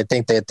was. I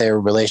think that their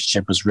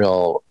relationship was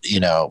real,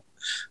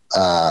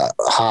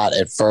 hot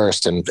at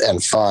first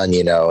and fun,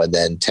 and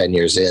then 10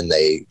 years in,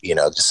 they,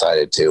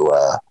 decided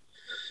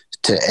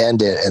to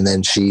end it. And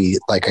then she,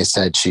 like I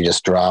said, she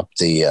just dropped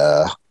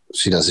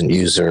she doesn't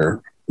use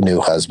her new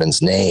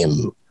husband's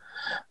name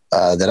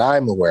that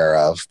I'm aware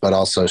of, but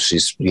also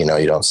she's, you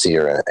don't see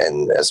her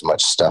in as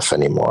much stuff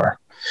anymore.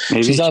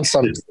 Maybe she's on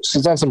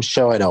some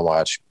show I don't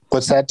watch.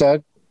 What's that,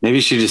 Doug?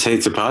 Maybe she just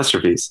hates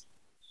apostrophes.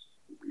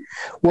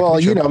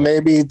 Well,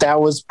 maybe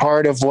that was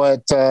part of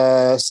what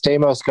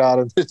Stamos got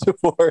in the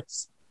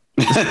divorce.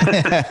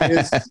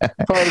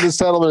 Part of the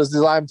settlement is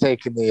I'm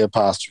taking the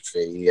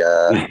apostrophe.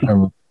 I'm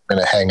going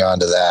to hang on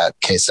to that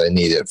in case I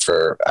need it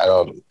for,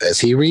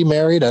 is he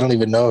remarried? I don't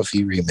even know if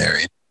he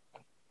remarried.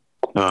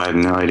 Oh, I have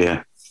no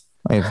idea.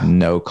 I have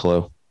no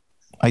clue.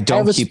 I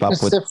don't keep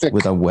up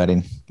with a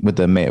wedding, with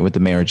the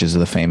marriages of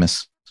the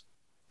famous.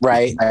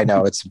 Right. I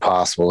know it's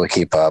impossible to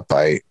keep up.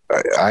 I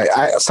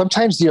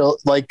sometimes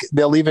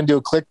they'll even do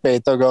a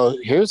clickbait. They'll go,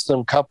 "Here's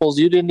some couples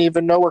you didn't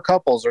even know were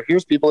couples," or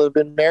 "Here's people that have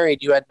been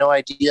married you had no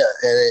idea."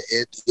 And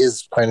it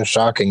is kind of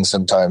shocking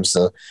sometimes,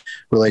 the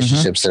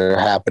relationships that are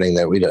happening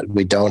that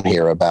we don't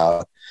hear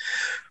about.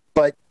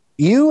 But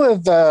you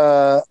have,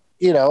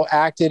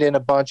 acted in a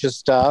bunch of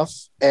stuff,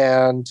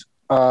 and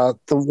the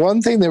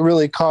one thing that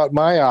really caught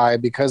my eye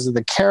because of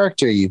the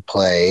character you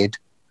played.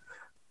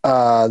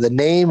 The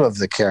name of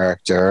the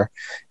character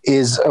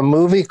is a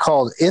movie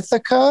called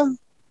Ithaca.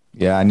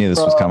 Yeah, I knew this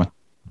was coming.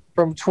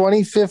 From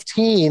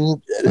 2015.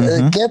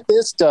 Get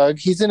this, Doug.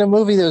 He's in a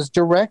movie that was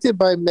directed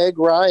by Meg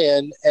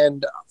Ryan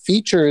and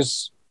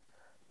features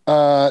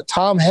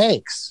Tom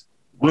Hanks.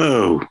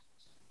 Whoa.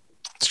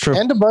 It's true.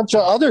 And a bunch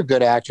of other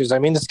good actors. I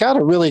mean, it's got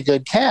a really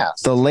good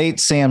cast. The late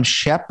Sam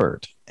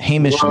Shepard,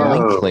 Hamish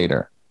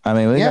Linklater. I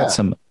mean, we got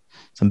some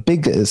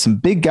big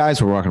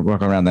guys were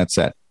walking around that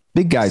set.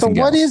 Big guys. So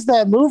what is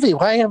that movie?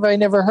 Why have I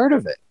never heard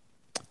of it?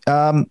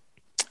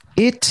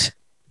 It's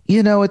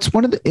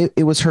one of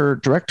it was her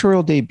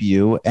directorial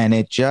debut,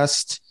 and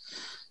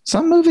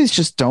some movies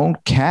just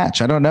don't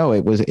catch. I don't know.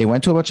 It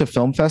went to a bunch of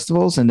film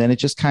festivals, and then it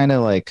just kind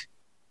of like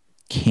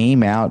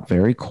came out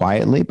very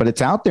quietly, but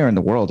it's out there in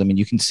the world. I mean,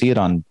 you can see it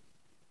on,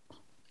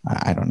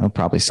 I don't know,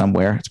 probably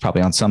somewhere. It's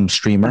probably on some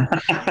streamer.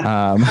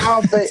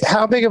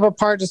 How big of a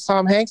part does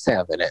Tom Hanks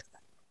have in it?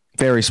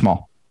 Very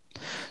small.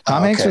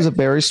 Tom Hanks was a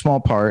very small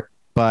part,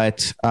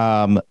 but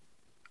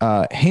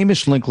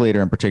Hamish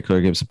Linklater in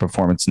particular gives a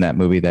performance in that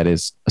movie that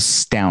is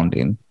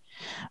astounding.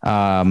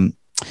 Sam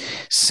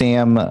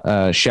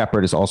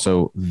Shepard is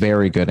also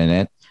very good in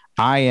it.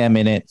 I am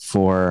in it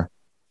for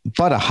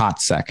but a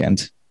hot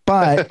second,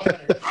 but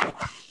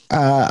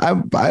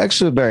I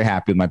actually am very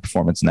happy with my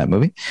performance in that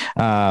movie.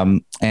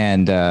 And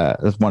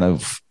it's one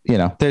of,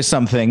 there's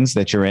some things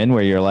that you're in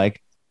where you're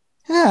like,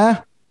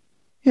 yeah,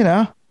 you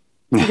got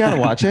to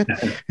watch it.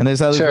 And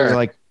there's others where you're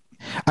like,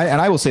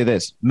 I will say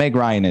this, Meg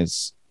Ryan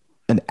is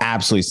an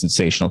absolutely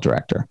sensational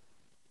director.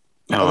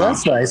 Oh,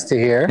 that's nice to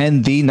hear.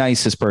 And the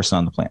nicest person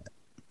on the planet.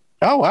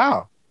 Oh,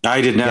 wow.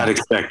 I did not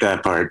expect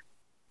that part.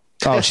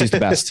 Oh, she's the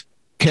best.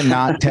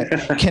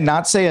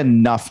 Cannot say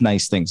enough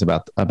nice things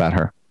about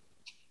her.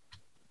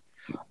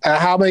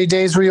 How many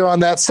days were you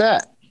on that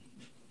set?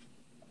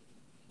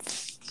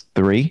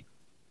 3.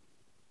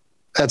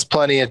 That's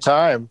plenty of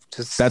time.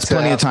 That's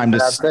plenty of time to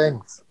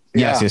things.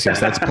 Yes.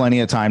 That's plenty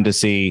of time to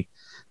see.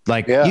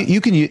 Like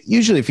you can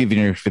usually if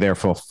you're there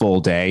for a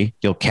full day,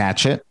 you'll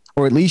catch it,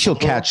 or at least you'll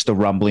catch the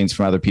rumblings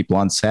from other people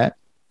on set.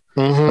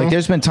 Mm-hmm. Like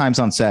there's been times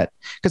on set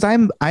because I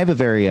have a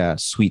very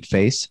sweet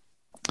face,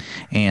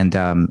 and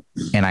I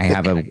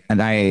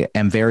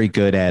am very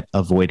good at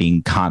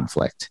avoiding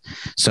conflict.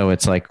 So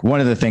it's like one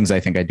of the things I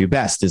think I do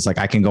best is like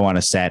I can go on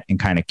a set and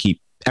kind of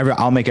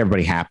I'll make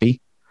everybody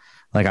happy.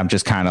 Like I'm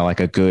just kind of like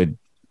a good,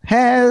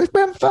 hey, it's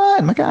been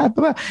fun. My God,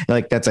 blah, blah.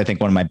 Like that's I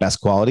think one of my best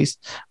qualities.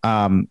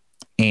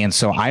 And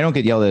so I don't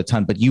get yelled at a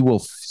ton, but you will.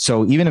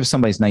 So even if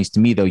somebody's nice to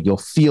me, though, you'll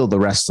feel the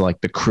rest of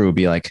like the crew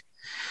be like,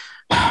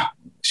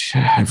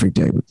 every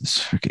day with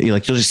this.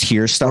 Like you'll just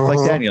hear stuff like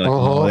that. And you're like,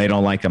 oh, they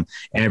don't like them.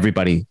 And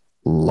everybody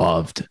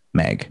loved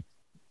Meg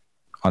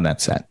on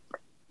that set.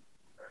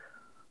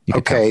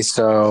 Okay,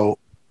 so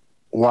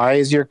why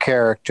is your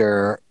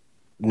character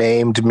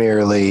named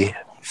merely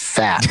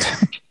Fat?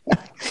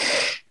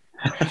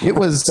 It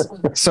was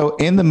so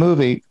in the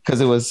movie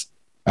because it was.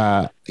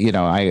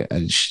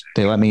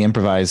 They let me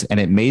improvise and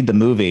it made the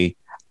movie.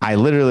 I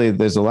literally,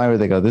 there's a line where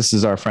they go, this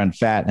is our friend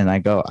Fat. And I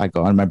go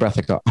on my breath,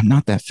 I go, I'm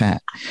not that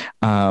fat.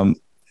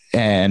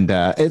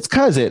 It's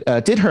cause it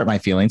did hurt my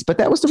feelings, but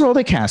that was the role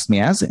they cast me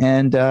as.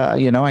 And,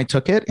 I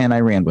took it and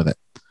I ran with it.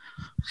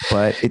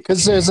 But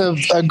because there's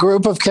a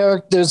group of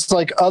characters,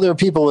 like other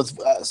people with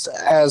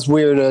as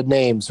weird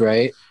names,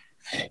 right?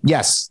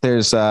 Yes,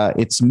 there's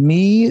it's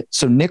me.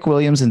 So Nick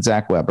Williams and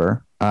Zach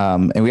Weber.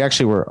 And we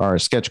actually were our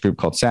sketch group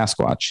called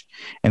Sasquatch.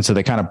 And so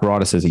they kind of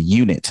brought us as a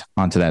unit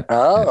onto that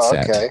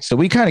set. Okay. So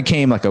we kind of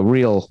came like a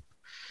real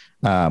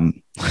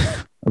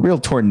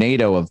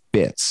tornado of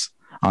bits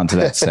onto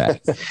that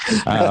set.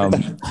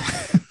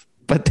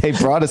 But they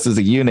brought us as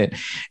a unit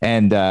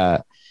and,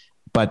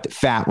 but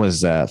Fat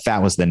was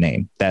the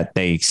name that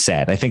they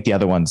said. I think the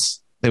other ones,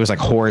 there was like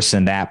horse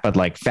and that, but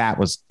like Fat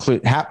was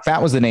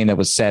the name that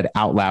was said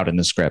out loud in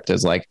the script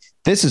as like,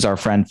 this is our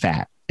friend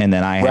Fat. And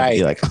then I had to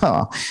be like,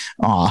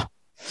 oh.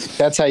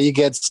 That's how you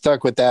get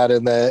stuck with that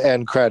in the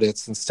end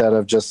credits instead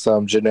of just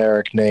some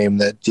generic name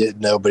that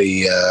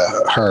nobody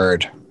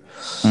heard.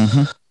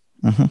 Mm-hmm.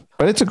 Mm-hmm.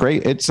 But it's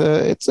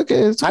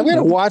I'm going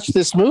to watch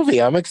this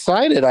movie. I'm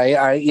excited.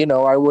 I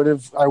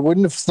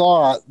wouldn't have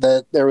thought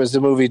that there was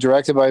a movie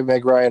directed by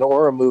Meg Ryan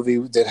or a movie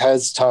that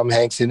has Tom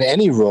Hanks in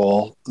any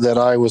role that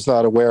I was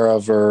not aware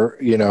of or,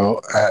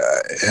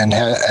 and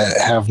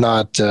have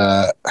not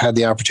had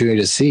the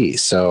opportunity to see.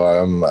 So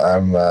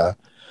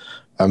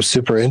I'm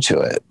super into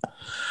it.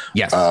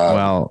 Yes.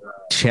 Well,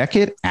 check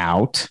it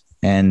out.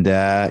 And,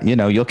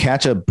 you'll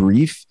catch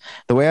the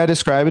way I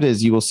describe it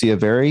is you will see a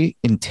very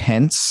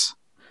intense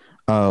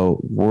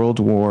World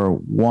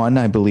War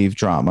I believe,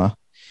 drama.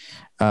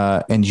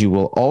 And you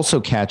will also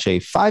catch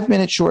a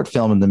 5-minute short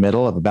film in the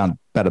middle of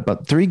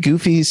about 3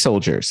 goofy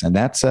soldiers. And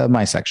that's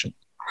my section.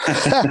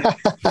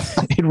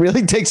 It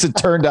really takes a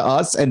turn to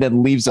us and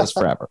then leaves us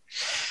forever.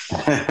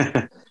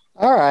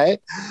 All right.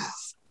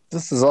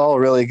 This is all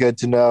really good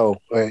to know.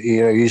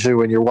 Usually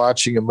when you're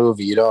watching a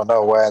movie, you don't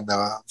know when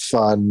the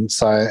fun,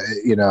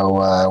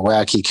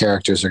 wacky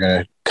characters are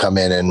going to come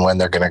in and when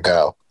they're going to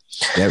go.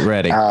 Get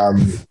ready.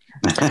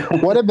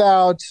 What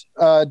about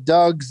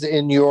Doug's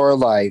in your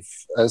life,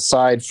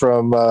 aside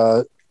from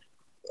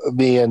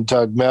me and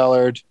Doug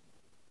Mellard?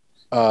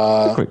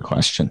 Quick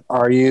question.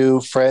 Are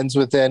you friends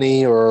with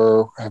any,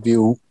 or have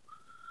you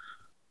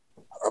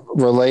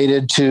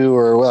related to,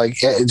 or like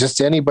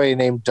just anybody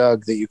named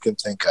Doug that you can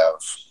think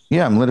of?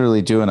 Yeah, I'm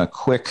literally doing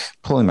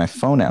pulling my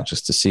phone out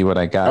just to see what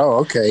I got. Oh,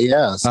 okay.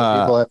 Yeah.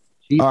 All right.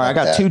 I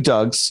got 2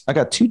 Dougs.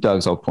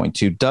 I'll point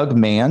to Doug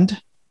Mand,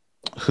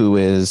 who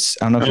is,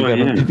 I don't know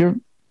if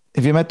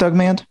have you met Doug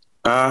Mand?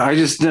 I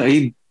just know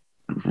he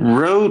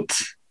wrote,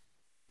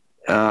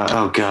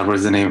 oh God, what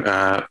is the name?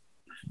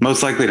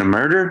 Most Likely to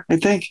Murder, I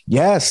think.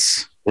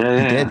 Yes.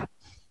 Yeah. He did.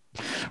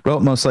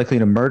 Wrote Most Likely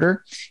to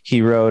Murder.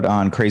 He wrote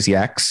on Crazy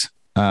Ex.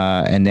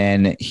 And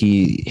then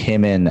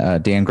him and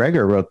Dan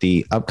Greger wrote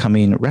the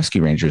upcoming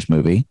Rescue Rangers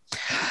movie.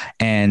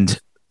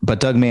 But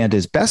Doug Mand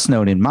is best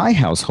known in my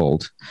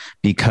household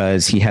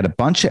because he had a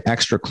bunch of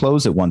extra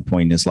clothes at one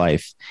point in his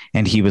life.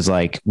 And he was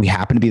like, we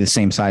happen to be the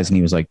same size. And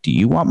he was like, do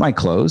you want my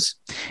clothes?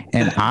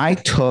 And I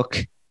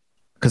took,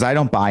 because I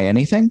don't buy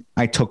anything,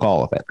 I took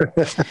all of it.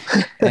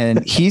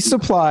 And he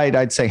supplied,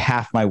 I'd say,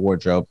 half my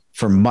wardrobe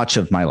for much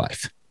of my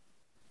life.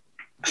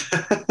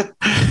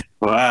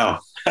 Wow.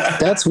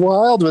 That's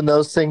wild when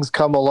those things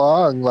come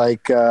along.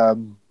 Like,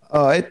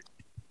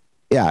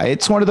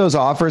 it's one of those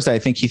offers that I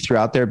think he threw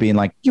out there being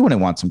like, you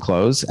wouldn't want some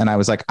clothes. And I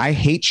was like, I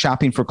hate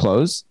shopping for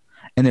clothes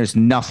and there's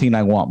nothing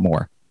I want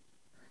more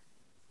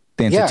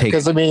than to take.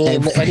 Because I mean,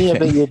 any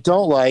of it you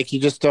don't like, you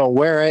just don't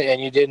wear it,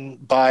 and you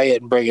didn't buy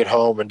it and bring it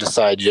home and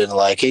decide you didn't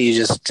like it. You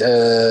just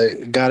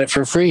got it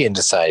for free and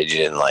decided you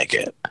didn't like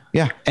it.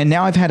 Yeah. And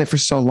now I've had it for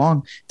so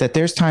long that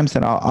there's times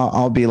that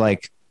I'll be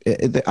like,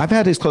 I've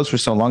had his clothes for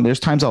so long. There's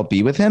times I'll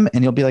be with him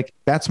and he'll be like,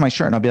 that's my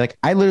shirt. And I'll be like,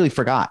 I literally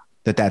forgot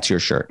that that's your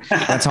shirt.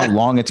 That's how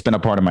long it's been a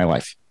part of my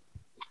life.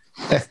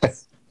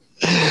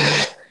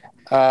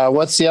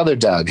 What's the other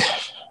Doug?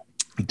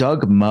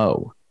 Doug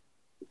Moe.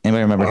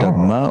 Anybody remember Doug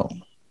Moe?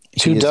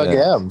 Two Doug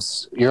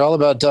M's. You're all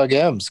about Doug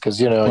M's because,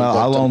 well,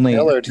 I'll only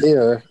Millard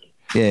here.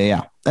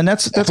 Yeah. And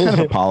that's kind of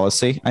a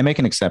policy. I make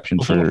an exception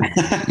for,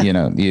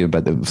 you,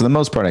 but for the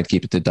most part, I'd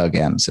keep it to Doug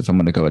M's if I'm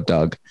going to go with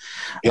Doug.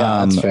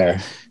 Yeah, that's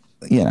fair.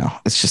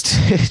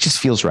 It just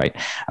feels right.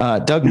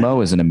 Doug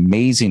Moe is an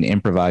amazing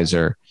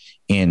improviser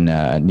in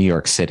New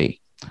York City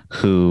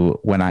who,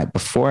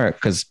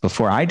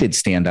 before I did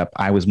stand up,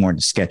 I was more in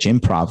the sketch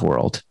improv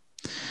world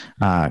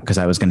because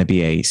I was going to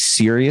be a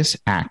serious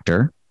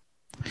actor.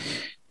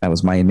 That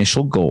was my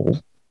initial goal.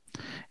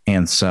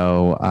 And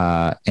so,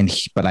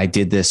 but I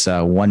did this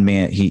one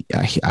man,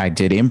 I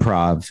did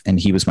improv and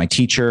he was my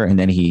teacher. And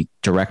then he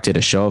directed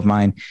a show of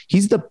mine.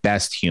 He's the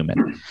best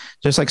human.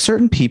 There's like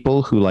certain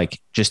people who like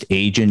just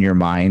age in your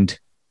mind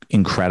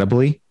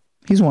incredibly.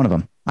 He's one of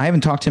them. I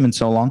haven't talked to him in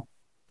so long,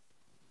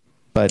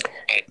 but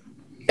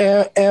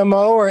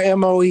M-O or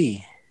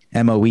M-O-E?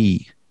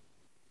 M-O-E.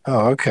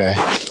 Oh, okay.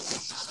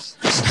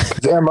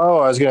 M-O,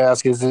 I was going to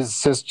ask,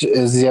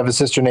 does he have a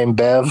sister named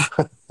Bev?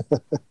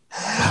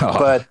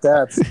 But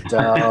that's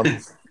dumb.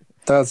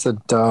 That's a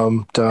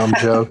dumb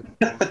joke.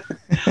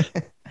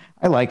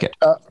 I like it.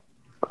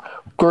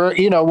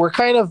 We're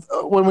kind of,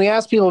 when we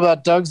ask people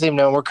about Doug's name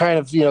now, we're kind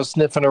of,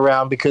 sniffing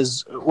around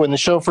because when the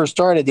show first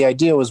started, the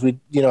idea was we,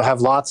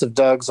 have lots of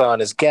Dougs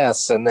on as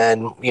guests. And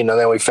then,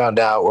 then we found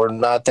out we're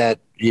not that,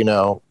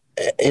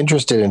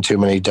 interested in too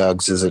many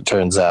Dougs, as it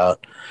turns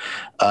out,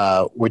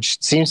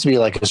 which seems to be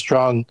like a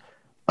strong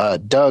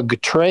Doug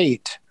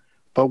trait.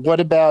 But what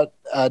about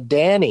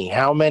Danny?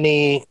 How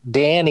many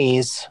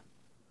Dannys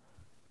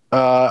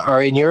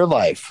are in your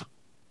life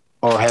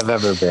or have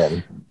ever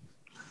been?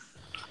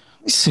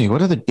 Let's see.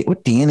 What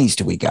Dannys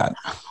do we got?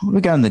 What do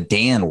we got in the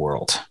Dan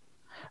world?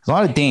 A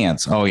lot of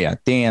Dans. Oh yeah,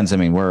 Dans. I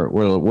mean, we're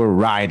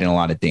riding a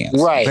lot of Dans.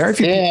 Right.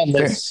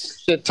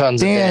 There's shit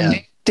tons of Dan.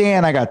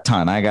 Dan, I got a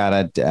ton.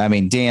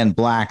 Dan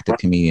Black, the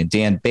comedian,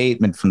 Dan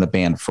Bateman from the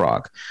band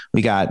Frog.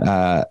 We got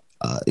Dan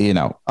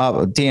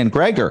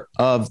Greger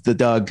of the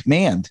Doug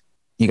Mand.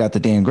 You got the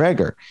Dan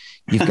Greger.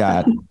 You've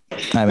got,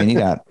 you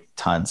got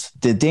tons.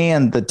 The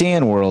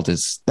Dan world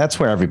that's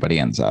where everybody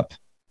ends up,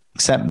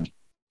 except me.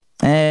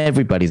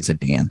 Everybody's a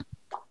Dan.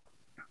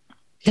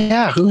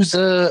 Yeah. Who's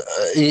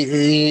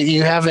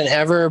you haven't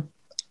ever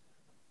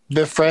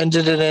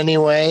befriended in any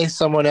way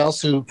someone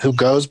else who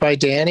goes by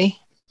Danny?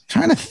 I'm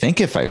trying to think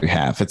if I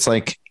have. It's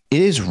like,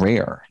 it is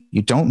rare.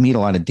 You don't meet a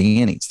lot of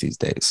Dannys these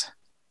days.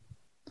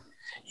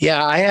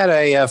 Yeah, I had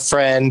a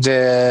friend,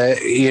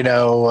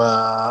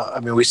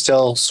 we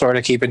still sort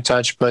of keep in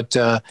touch, but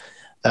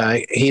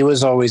he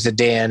was always a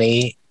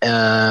Danny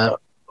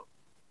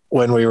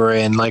when we were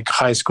in like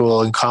high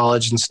school and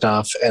college and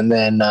stuff, and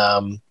then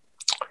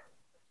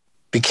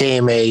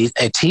became a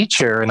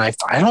teacher. And I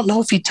don't know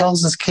if he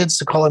tells his kids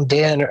to call him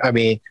Dan.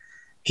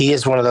 He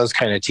is one of those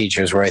kind of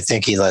teachers where I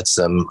think he lets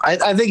them.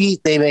 I think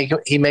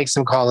he makes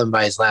them call him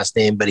by his last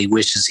name, but he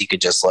wishes he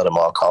could just let them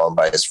all call him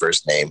by his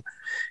first name.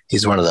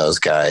 He's one of those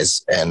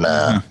guys. And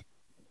I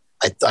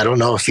don't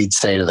know if he'd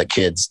say to the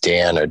kids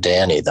Dan or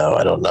Danny, though.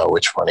 I don't know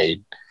which one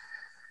he'd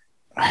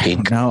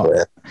go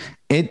with.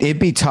 It'd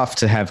be tough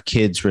to have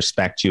kids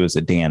respect you as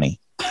a Danny.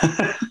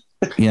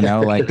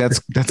 That's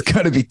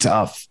got to be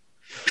tough.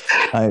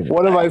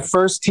 One of my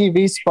first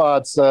TV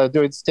spots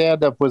doing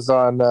stand-up was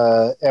on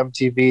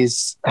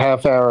MTV's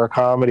half-hour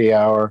comedy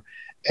hour.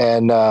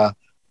 And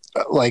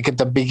like at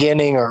the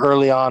beginning or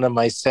early on in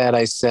my set,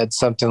 I said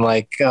something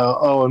like,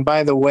 and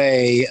by the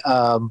way,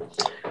 I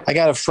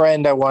got a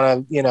friend I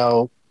want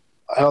to,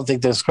 I don't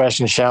think the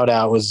expression shout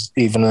out was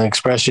even an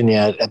expression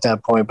yet at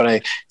that point, but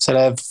I said,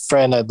 I have a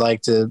friend I'd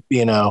like to,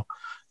 bring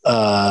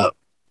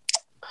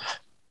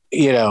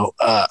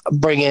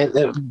in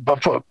a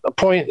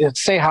point,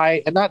 say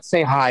hi, and not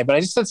say hi, but I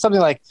just said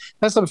something like,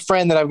 that's some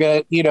friend that I'm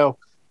going to,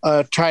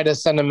 try to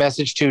send a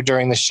message to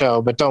during the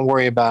show, but don't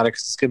worry about it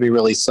because it's going to be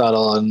really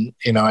subtle and,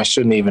 I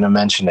shouldn't even have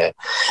mentioned it.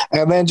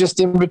 And then just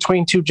in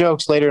between two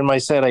jokes later in my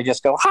set, I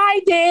just go,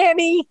 hi,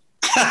 Danny.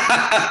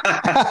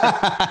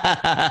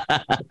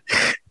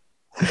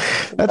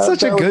 That's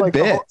such a good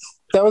bit.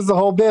 That was the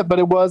whole bit, but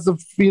it was a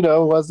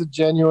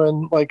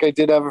genuine, like I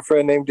did have a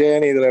friend named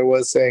Danny that I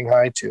was saying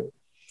hi to.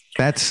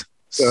 That's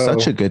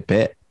such a good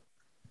bit.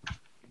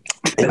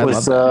 It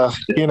was,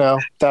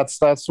 that's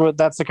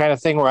the kind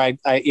of thing where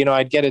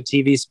I'd get a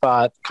TV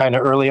spot kind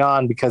of early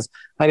on because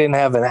I didn't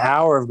have an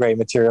hour of great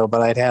material,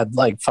 but I'd had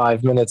like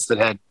 5 minutes that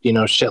had,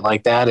 shit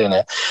like that in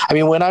it. I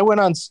mean, when I went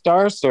on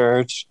Star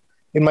Search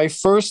in my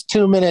first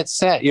 2-minute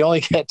set, you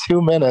only get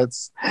 2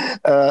 minutes.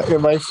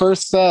 In my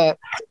first set,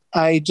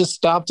 I just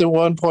stopped at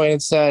one point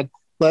and said,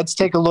 let's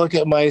take a look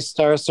at my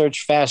Star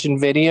Search fashion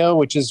video,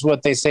 which is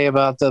what they say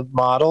about the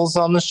models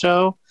on the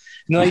show.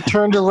 And then I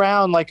turned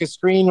around like a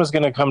screen was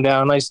going to come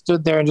down. And I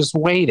stood there and just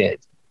waited.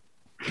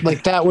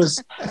 Like I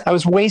was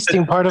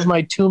wasting part of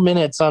my 2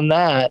 minutes on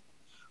that.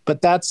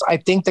 But I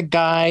think the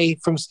guy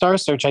from Star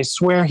Search, I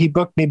swear he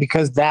booked me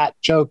because that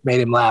joke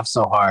made him laugh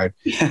so hard.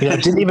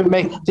 Didn't even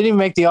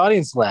make the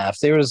audience laugh.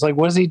 They were just like,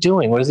 what is he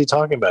doing? What is he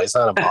talking about? He's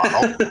not a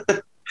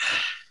model.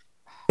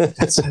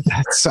 That's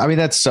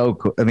so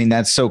cool. I mean,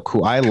 that's so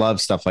cool. I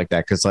love stuff like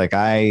that. Cause like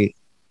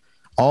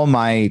all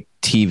my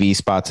TV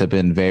spots have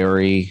been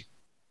very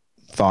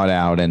thought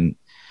out. And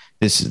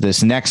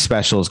this next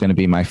special is going to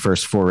be my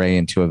first foray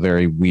into a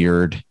very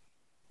weird,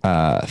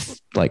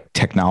 like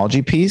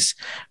technology piece.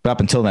 But up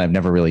until then, I've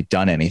never really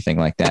done anything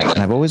like that. And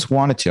I've always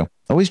wanted to,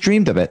 always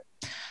dreamed of it.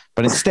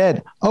 But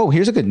instead,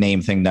 here's a good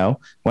name thing though.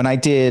 When I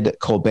did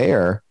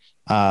Colbert,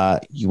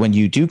 when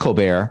you do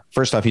Colbert,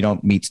 first off, you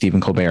don't meet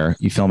Stephen Colbert.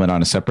 You film it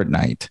on a separate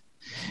night.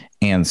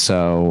 And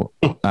so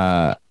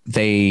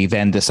they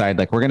then decide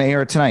like, we're going to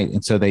air it tonight.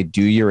 And so they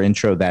do your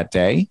intro that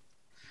day.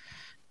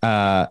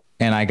 And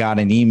I got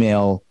an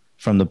email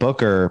from the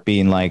booker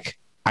being like,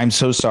 I'm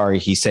so sorry.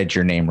 He said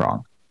your name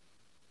wrong.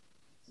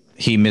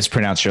 He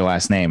mispronounced your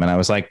last name. And I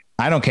was like,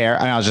 I don't care.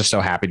 And I was just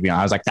so happy to be on.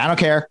 I was like, I don't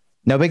care.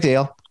 No big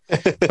deal.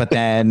 But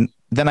then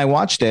I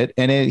watched it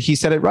and he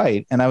said it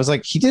right. And I was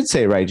like, he did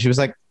say it right. She was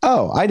like,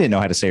 oh, I didn't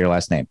know how to say your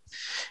last name.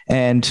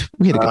 And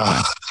we had a good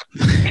time.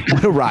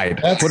 What a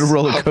ride. What a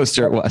roller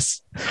coaster it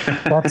was.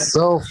 That's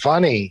so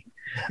funny.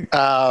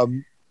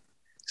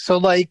 So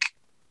like,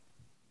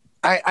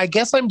 I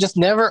guess I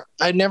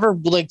never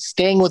like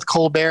staying with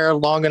Colbert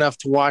long enough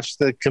to watch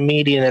the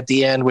comedian at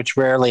the end, which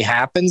rarely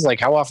happens. Like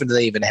how often do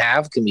they even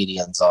have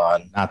comedians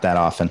on? Not that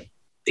often.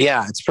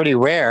 Yeah, it's pretty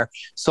rare.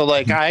 So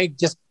like, I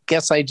just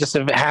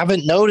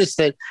haven't noticed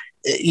that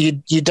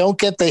you don't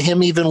get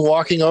him even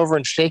walking over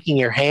and shaking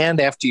your hand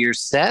after your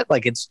set.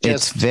 Like it's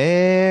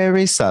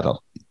very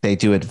subtle. They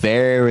do it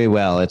very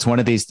well. So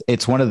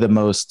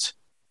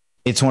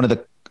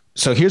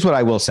here's what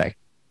I will say.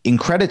 In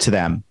credit to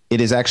them,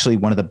 it is actually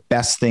one of the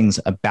best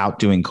things about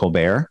doing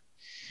Colbert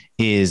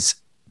is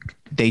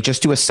they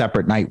just do a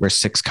separate night where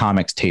 6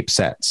 comics tape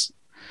sets.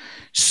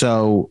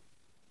 So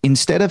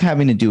instead of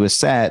having to do a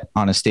set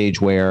on a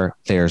stage where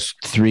there's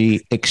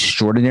 3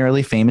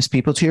 extraordinarily famous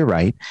people to your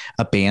right,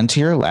 a band to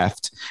your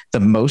left, the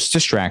most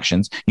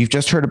distractions, you've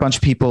just heard a bunch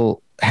of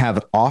people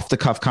have off the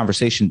cuff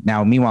conversation.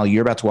 Now, meanwhile,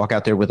 you're about to walk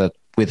out there with a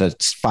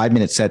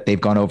 5-minute set.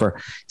 They've gone over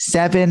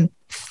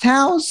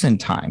 7,000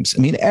 times.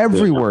 I mean,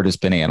 every word has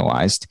been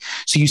analyzed.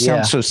 So you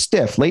sound so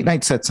stiff. Late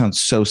night set sounds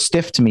so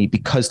stiff to me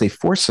because they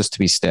force us to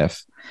be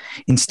stiff.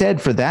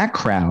 Instead, for that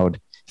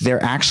crowd,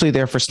 they're actually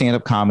there for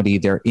stand-up comedy.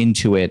 They're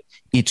into it.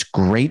 It's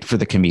great for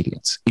the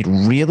comedians. It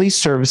really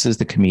services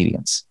the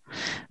comedians.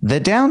 The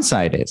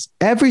downside is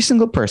every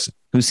single person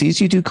who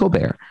sees you do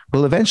Colbert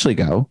will eventually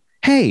go,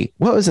 hey,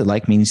 what was it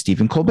like meeting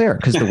Stephen Colbert?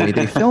 Because the way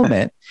they film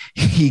it,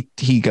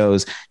 he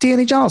goes,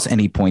 Danny Giles,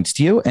 and he points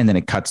to you, and then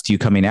it cuts to you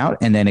coming out,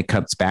 and then it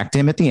cuts back to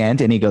him at the end,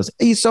 and he goes,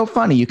 he's so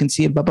funny. You can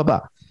see it, blah, blah,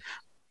 blah.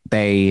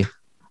 And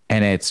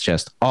it's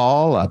just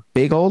all a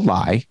big old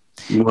lie.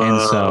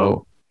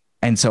 Whoa.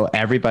 And so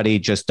everybody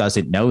just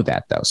doesn't know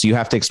that, though. So you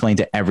have to explain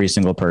to every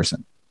single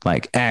person,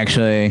 like,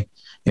 actually,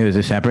 it was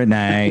a separate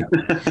night.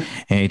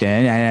 I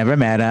never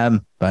met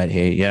him, but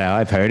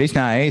I've heard he's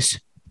nice.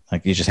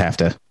 Like, you just have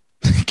to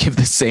give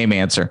the same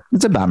answer.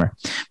 It's a bummer,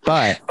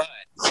 but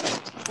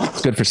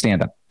it's good for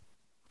stand-up.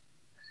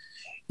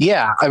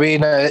 Yeah. I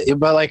mean,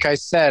 but like I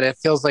said, it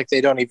feels like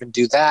they don't even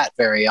do that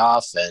very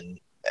often.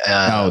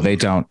 No, they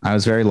don't. I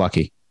was very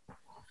lucky.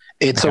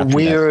 It's a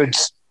weird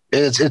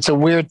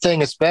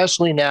thing,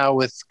 especially now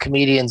with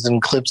comedians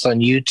and clips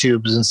on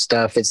YouTube and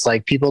stuff. It's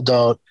like people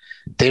don't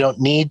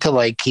need to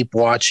like keep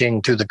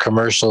watching through the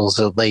commercials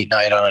at late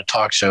night on a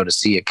talk show to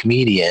see a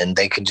comedian.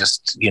 They can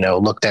just,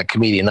 look that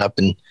comedian up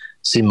and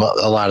see a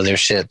lot of their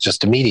shit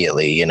just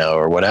immediately,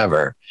 or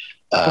whatever.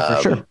 For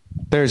sure.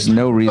 There's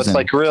no reason. It's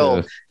like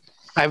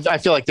I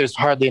feel like there's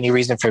hardly any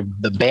reason for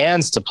the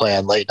bands to play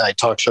on late night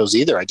talk shows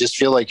either. I just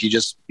feel like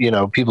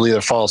people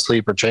either fall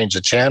asleep or change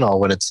the channel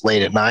when it's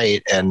late at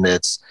night and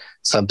it's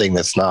something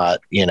that's not,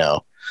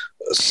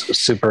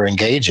 super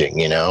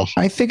engaging,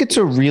 I think it's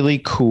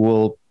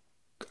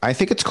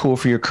cool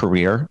for your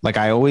career. Like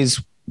I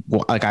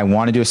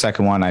want to do a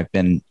second one. I've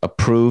been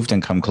approved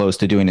and come close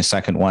to doing a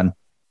second one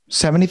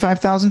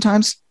 75,000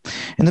 times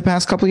in the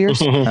past couple of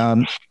years,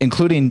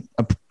 including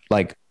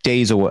like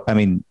days away. I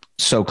mean,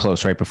 so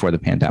close right before the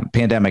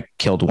pandemic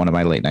killed one of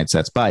my late night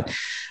sets, but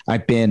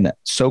I've been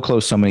so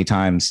close so many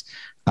times.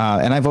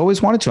 And I've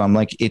always wanted to. I'm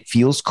like, it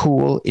feels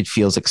cool. It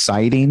feels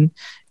exciting.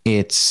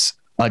 It's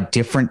a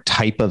different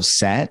type of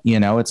set.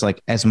 It's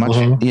like as much,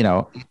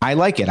 I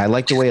like it. I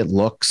like the way it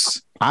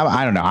looks.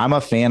 I don't know. I'm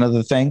a fan of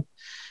the thing.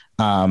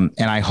 And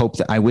I hope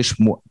that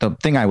the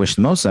thing I wish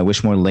the most, I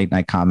wish more late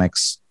night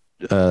comics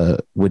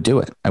would do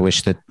it. I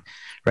wish that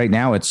right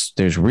now it's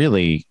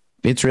really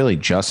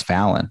just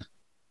Fallon.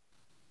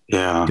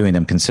 Yeah. Doing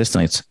them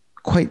consistently. It's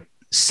quite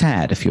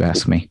sad if you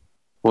ask me.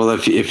 Well,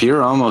 if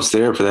you're almost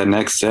there for that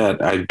next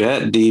set, I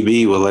bet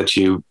DB will let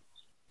you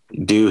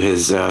do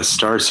his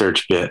Star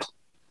Search bit.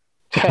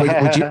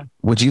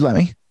 Would you let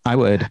me? I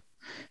would.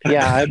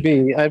 Yeah, I'd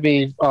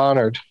be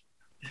honored.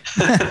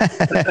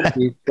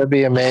 That'd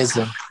be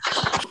amazing.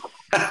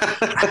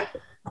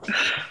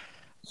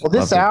 Well,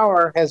 this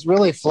hour has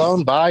really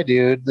flown by,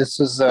 dude. This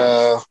is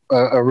a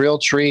real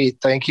treat.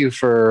 Thank you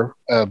for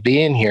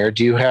being here.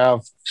 Do you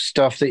have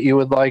stuff that you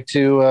would like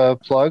to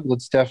plug?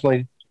 Let's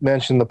definitely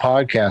mention the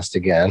podcast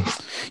again.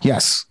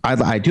 Yes,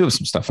 I do have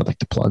some stuff I'd like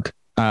to plug.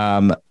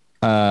 My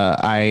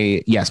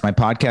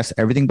podcast,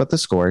 Everything But the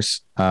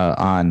Scores,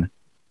 on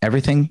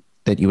everything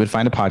that you would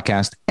find a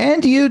podcast,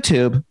 and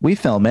YouTube. We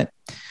film it.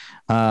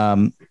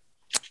 And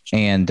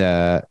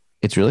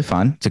it's really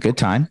fun. It's a good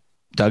time.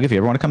 Doug, if you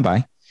ever want to come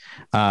by,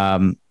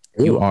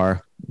 you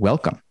are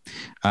welcome.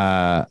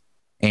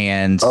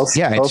 It's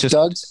just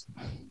Dougs?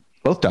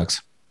 Both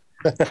Dougs.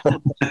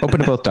 Open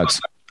to both Dougs.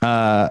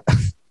 But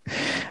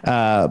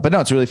no,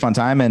 it's a really fun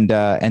time. And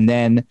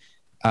then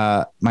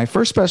my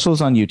first special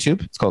is on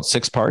YouTube. It's called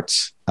 6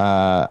 Parts.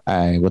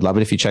 I would love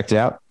it if you checked it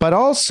out. But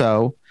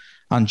also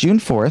on June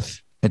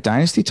 4th at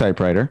Dynasty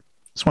Typewriter,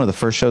 it's one of the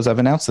first shows I've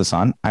announced this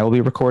on. I will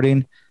be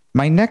recording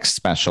my next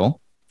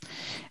special.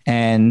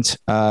 And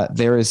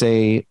there is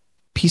a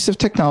piece of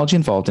technology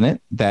involved in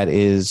it that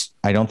is,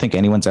 I don't think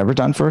anyone's ever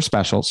done for a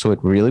special. So it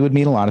really would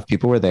mean a lot if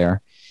people were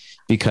there,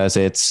 because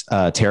it's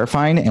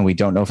terrifying and we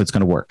don't know if it's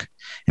going to work.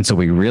 And so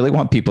we really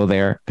want people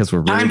there because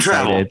we're really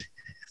excited.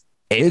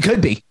 It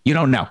could be. You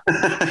don't know.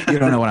 You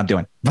don't know what I'm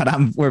doing, but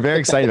we're very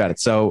excited about it.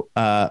 So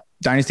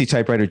Dynasty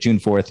Typewriter, June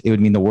 4th. It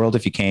would mean the world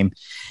if you came.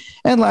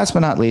 And last but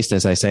not least,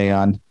 as I say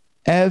on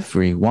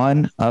every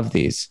one of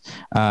these,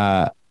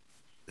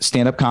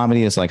 stand-up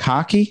comedy is like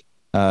hockey.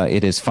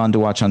 It is fun to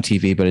watch on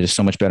TV, but it is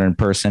so much better in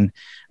person.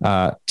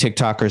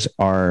 TikTokers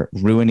are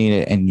ruining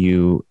it, and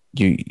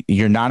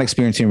you're not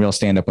experiencing real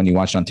stand-up when you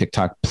watch it on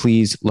TikTok.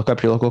 Please look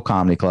up your local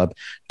comedy club.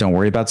 Don't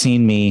worry about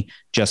seeing me.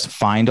 Just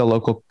find a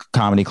local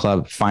comedy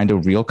club, find a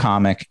real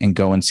comic, and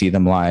go and see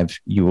them live.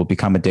 You will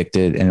become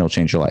addicted, and it'll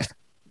change your life.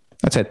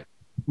 That's it.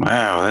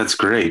 Wow, that's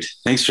great.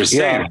 Thanks for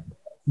saying it.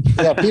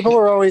 Yeah, people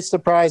are always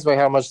surprised by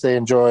how much they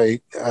enjoy.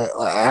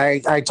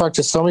 I talk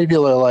to so many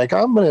people that are like,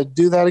 I'm going to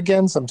do that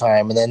again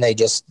sometime. And then they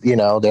just, their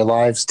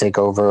lives take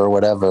over or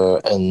whatever.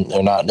 And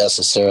they're not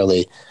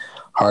necessarily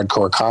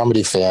hardcore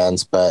comedy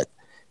fans, but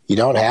you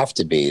don't have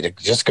to be. To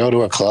just go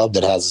to a club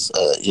that has,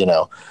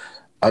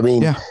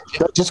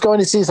 just going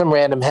to see some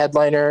random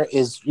headliner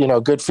is,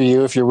 good for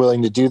you if you're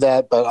willing to do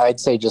that. But I'd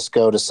say just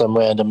go to some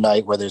random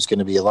night where there's going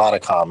to be a lot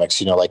of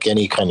comics, like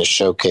any kind of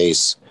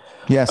showcase.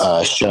 Yes.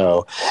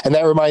 Show. And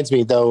that reminds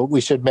me, though, we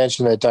should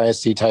mention that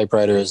Dynasty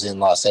Typewriter is in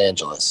Los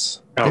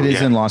Angeles. It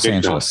is in Los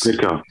Angeles. Good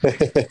go.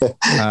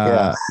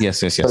 Yes.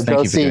 So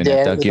Thank you for doing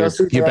that, Doug.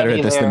 You're better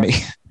at this than me.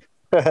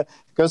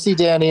 Go see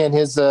Danny and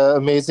his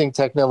amazing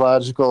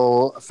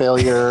technological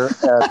failure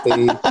at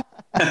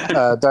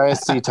the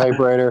Dynasty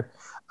Typewriter.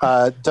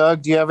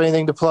 Doug, do you have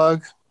anything to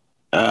plug?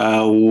 We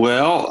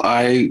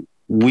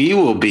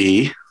will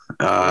be.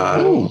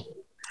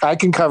 I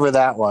can cover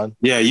that one.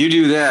 Yeah, you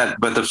do that.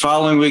 But the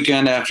following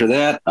weekend after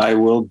that, I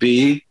will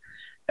be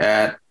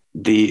I'll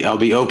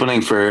be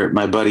opening for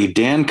my buddy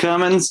Dan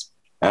Cummins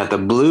at the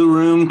Blue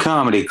Room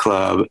Comedy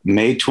Club,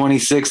 May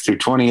 26th through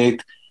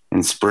 28th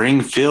in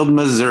Springfield,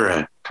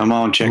 Missouri. Come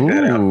on, check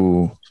that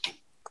out.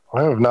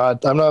 I'm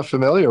not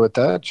familiar with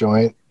that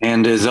joint.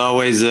 And as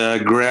always,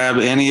 grab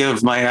any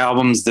of my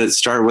albums that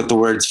start with the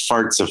words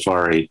Fart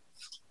Safari.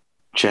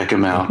 Check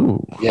them out.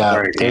 Ooh.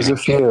 Yeah, there's a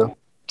few.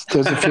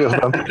 There's a few of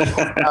them.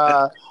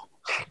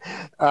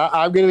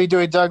 I'm going to be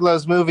doing Doug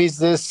Loves Movies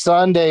this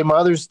Sunday,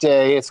 Mother's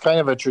Day. It's kind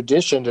of a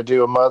tradition to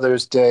do a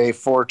Mother's Day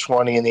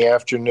 4:20 in the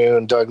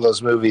afternoon, Doug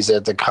Loves Movies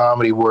at the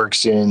Comedy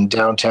Works in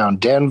downtown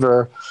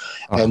Denver.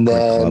 And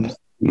then,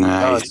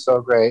 it's so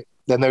great.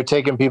 Then they're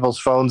taking people's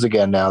phones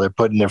again now. They're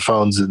putting their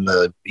phones in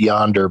the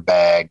Yonder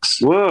bags.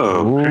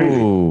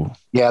 Whoa.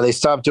 Yeah, they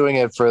stopped doing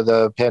it for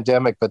the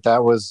pandemic, but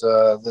that was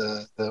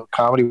the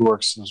Comedy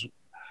Works is,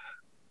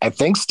 I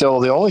think, still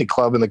the only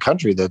club in the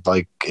country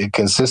that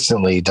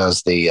consistently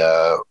does the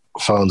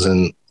phones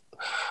in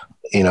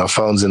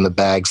the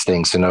bags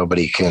thing, so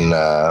nobody can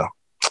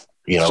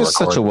it's just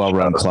such a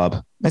well-run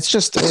club. It's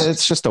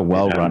just a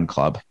well-run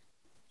club.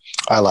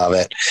 I love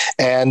it.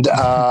 And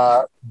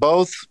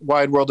both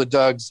Wide World of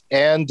Doug's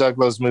and Doug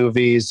Loves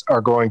Movies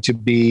are going to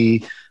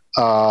be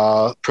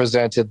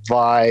presented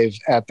live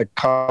at the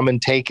Come and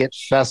Take It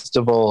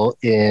Festival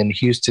in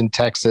Houston,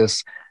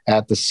 Texas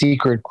at the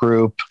Secret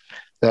Group.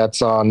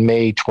 That's on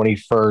May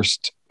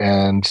 21st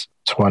and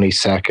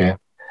 22nd.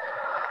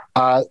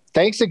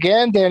 Thanks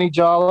again, Danny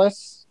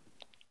Jolles.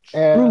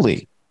 And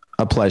Truly.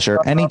 A pleasure.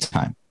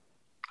 Anytime.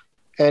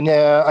 And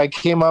I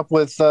came up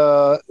with,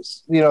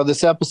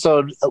 this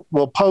episode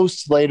will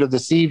post later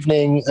this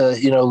evening,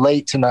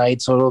 late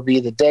tonight. So it'll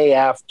be the day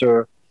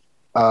after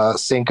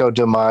Cinco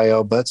de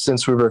Mayo. But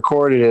since we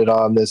recorded it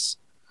on this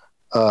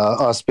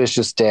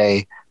auspicious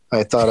day,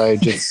 I thought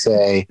I'd just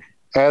say,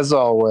 as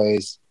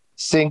always,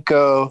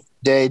 Cinco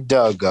de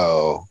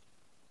Dogo.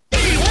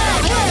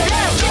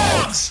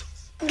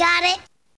 Got it.